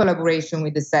a big collaboration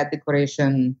with the set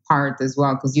decoration part as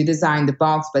well, because you design the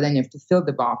box, but then you have to fill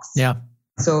the box. Yeah.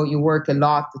 So you work a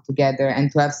lot together,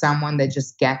 and to have someone that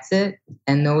just gets it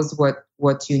and knows what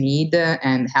you need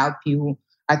and help you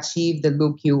achieve the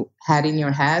look you had in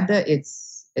your head,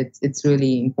 it's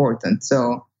really important.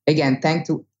 So again, thank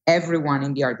to everyone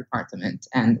in the art department,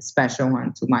 and a special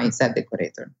one to my set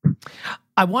decorator.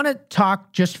 I want to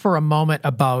talk just for a moment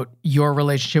about your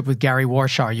relationship with Gary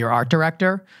Warshar, your art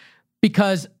director,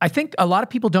 because I think a lot of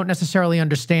people don't necessarily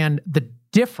understand the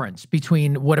difference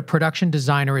between what a production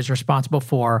designer is responsible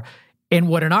for and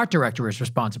what an art director is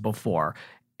responsible for.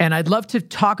 And I'd love to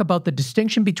talk about the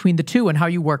distinction between the two and how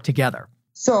you work together.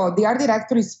 So the art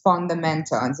director is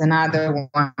fundamental. It's another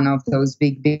one of those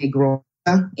big roles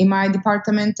in my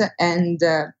department. And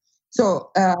let's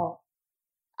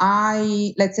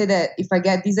say that if I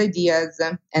get these ideas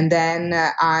and then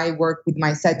I work with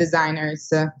my set designers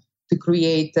to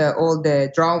create all the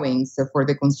drawings for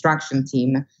the construction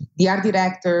team. The art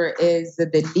director is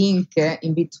the link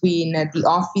in between the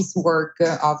office work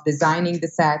of designing the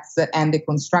sets and the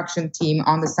construction team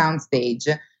on the soundstage.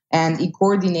 And he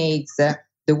coordinates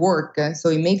the work. So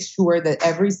he makes sure that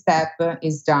every step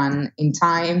is done in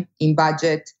time, in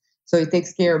budget, So it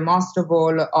takes care most of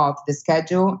all of the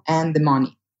schedule and the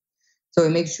money. So it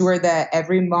makes sure that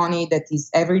every dime that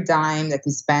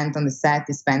is spent on the set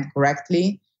is spent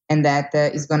correctly, and that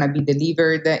is going to be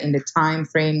delivered in the time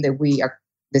frame that we are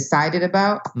decided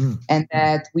about, and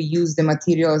that we use the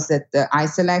materials that I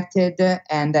selected,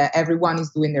 and everyone is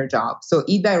doing their job. So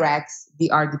he directs the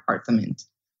art department.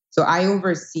 So I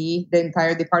oversee the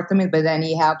entire department, but then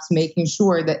he helps making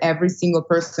sure that every single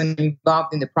person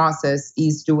involved in the process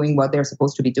is doing what they're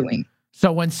supposed to be doing.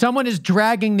 So when someone is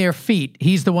dragging their feet,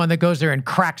 he's the one that goes there and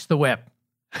cracks the whip.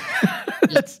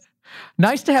 That's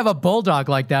nice to have a bulldog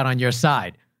like that on your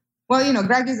side. Well,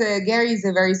 Gary is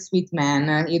a very sweet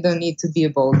man. You don't need to be a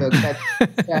bulldog,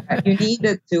 but you need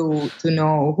to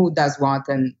know who does what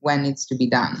and when it's to be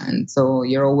done. And so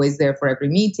you're always there for every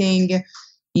meeting.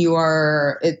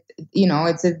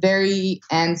 It's a very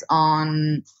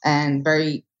hands-on and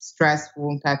very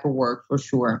stressful type of work for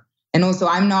sure. And also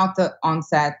I'm not on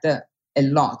set a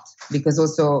lot, because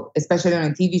also, especially on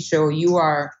a TV show, you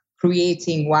are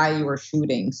creating while you are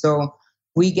shooting. So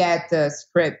we get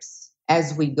scripts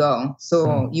as we go.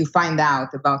 So you find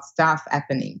out about stuff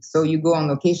happening. So you go on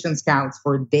location scouts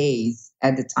for days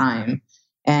at a time,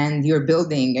 and you're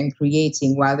building and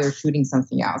creating while they're shooting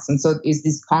something else. And so it's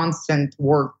this constant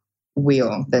work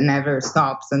wheel that never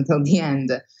stops until the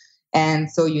end. And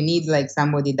so you need like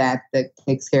somebody that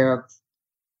takes care of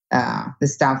the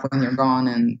stuff when you're gone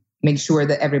and make sure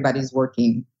that everybody's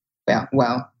working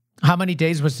well. How many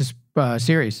days was this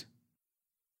series?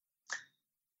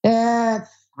 It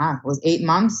was 8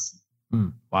 months.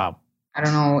 Wow. I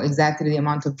don't know exactly the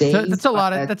amount of days. So that's a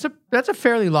lot. That's a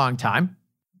fairly long time.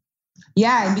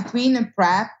 Yeah, in between the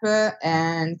prep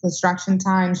and construction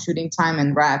time, shooting time,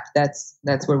 and wrap, that's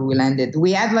where we landed.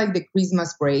 We had like the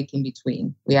Christmas break in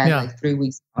between. We had like 3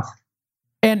 weeks off.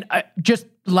 And just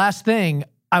last thing,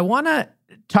 I want to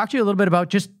talk to you a little bit about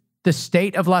just the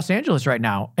state of Los Angeles right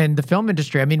now and the film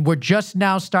industry. I mean, we're just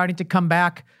now starting to come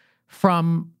back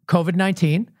from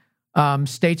COVID-19.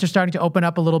 States are starting to open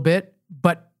up a little bit,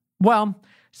 but,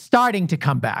 starting to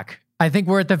come back. I think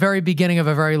we're at the very beginning of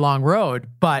a very long road,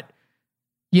 but,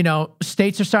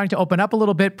 states are starting to open up a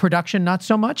little bit. Production, not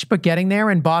so much, but getting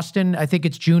there. In Boston, I think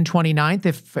it's June 29th,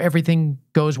 if everything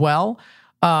goes well.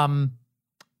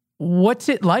 What's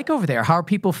it like over there? How are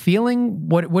people feeling?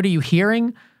 What are you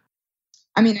hearing?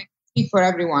 I mean, I speak for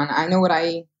everyone. I know what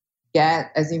I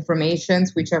get as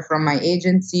informations, which are from my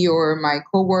agency or my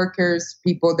coworkers,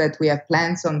 people that we have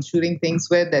plans on shooting things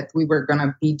with that we were going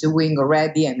to be doing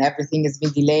already, and everything has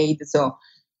been delayed. So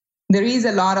there is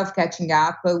a lot of catching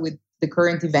up with the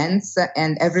current events,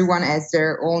 and everyone has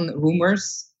their own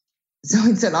rumors. So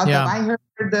it's a lot of, I heard,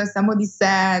 somebody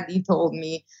said, he told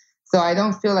me. So I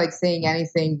don't feel like saying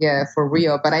anything for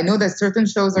real, but I know that certain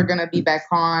shows are going to be back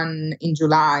on in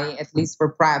July, at least for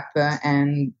prep,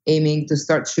 and aiming to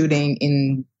start shooting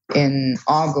in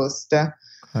August.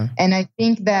 Okay. And I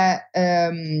think that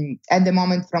at the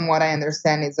moment, from what I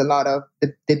understand, it's a lot of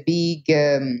the big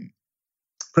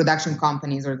production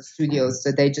companies or the studios,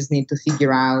 so they just need to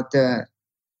figure out a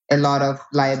lot of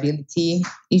liability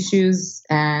issues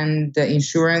and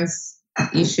insurance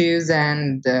issues,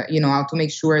 and how to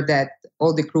make sure that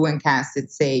all the crew and cast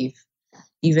is safe.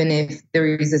 Even if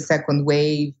there is a second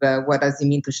wave, what does it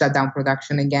mean to shut down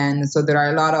production again? So there are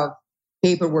a lot of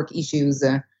paperwork issues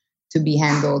to be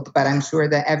handled, but I'm sure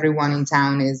that everyone in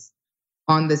town is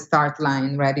on the start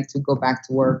line, ready to go back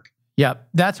to work. Yeah,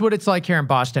 that's what it's like here in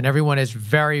Boston. Everyone is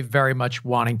very, very much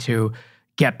wanting to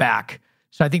get back.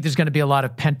 So I think there's going to be a lot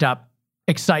of pent up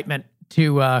excitement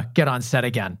to get on set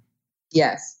again.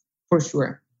 Yes. For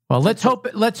sure. Well, let's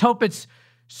hope it's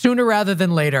sooner rather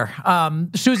than later.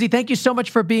 Susie, thank you so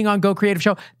much for being on Go Creative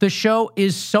Show. The show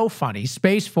is so funny.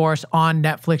 Space Force on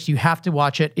Netflix. You have to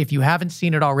watch it if you haven't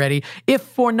seen it already, if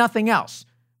for nothing else.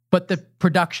 But the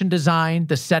production design,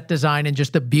 the set design, and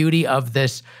just the beauty of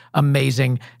this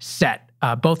amazing set,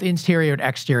 both interior and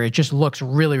exterior, it just looks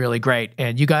really, really great.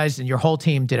 And you guys and your whole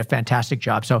team did a fantastic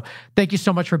job. So thank you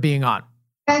so much for being on.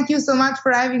 Thank you so much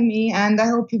for having me, and I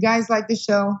hope you guys like the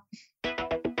show.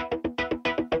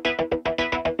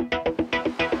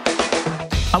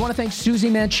 I want to thank Susie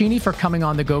Mancini for coming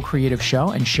on the Go Creative Show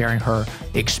and sharing her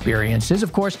experiences.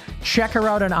 Of course, check her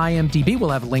out on IMDb. We'll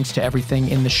have links to everything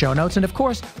in the show notes. And of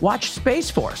course, watch Space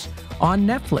Force on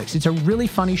Netflix. It's a really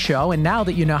funny show, and now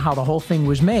that you know how the whole thing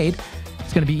was made,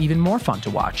 it's going to be even more fun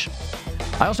to watch.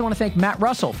 I also want to thank Matt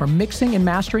Russell for mixing and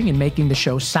mastering and making the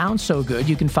show sound so good.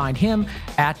 You can find him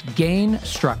at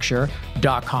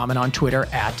gainstructure.com and on Twitter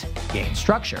at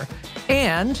gainstructure.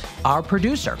 And our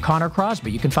producer, Connor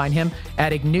Crosby. You can find him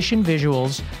at Ignition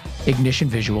Visuals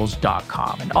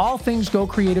ignitionvisuals.com. And all things Go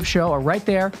Creative Show are right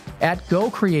there at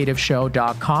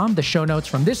gocreativeshow.com. The show notes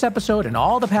from this episode and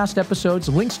all the past episodes,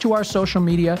 links to our social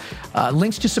media,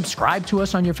 links to subscribe to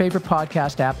us on your favorite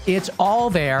podcast app. It's all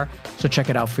there, so check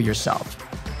it out for yourself.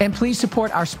 And please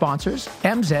support our sponsors,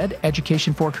 MZ,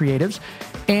 Education for Creatives,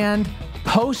 and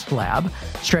PostLab,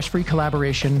 stress-free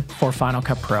collaboration for Final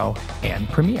Cut Pro and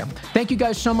Premiere. Thank you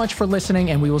guys so much for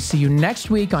listening, and we will see you next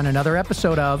week on another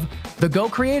episode of The Go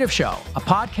Creative Show, a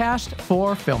podcast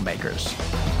for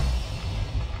filmmakers.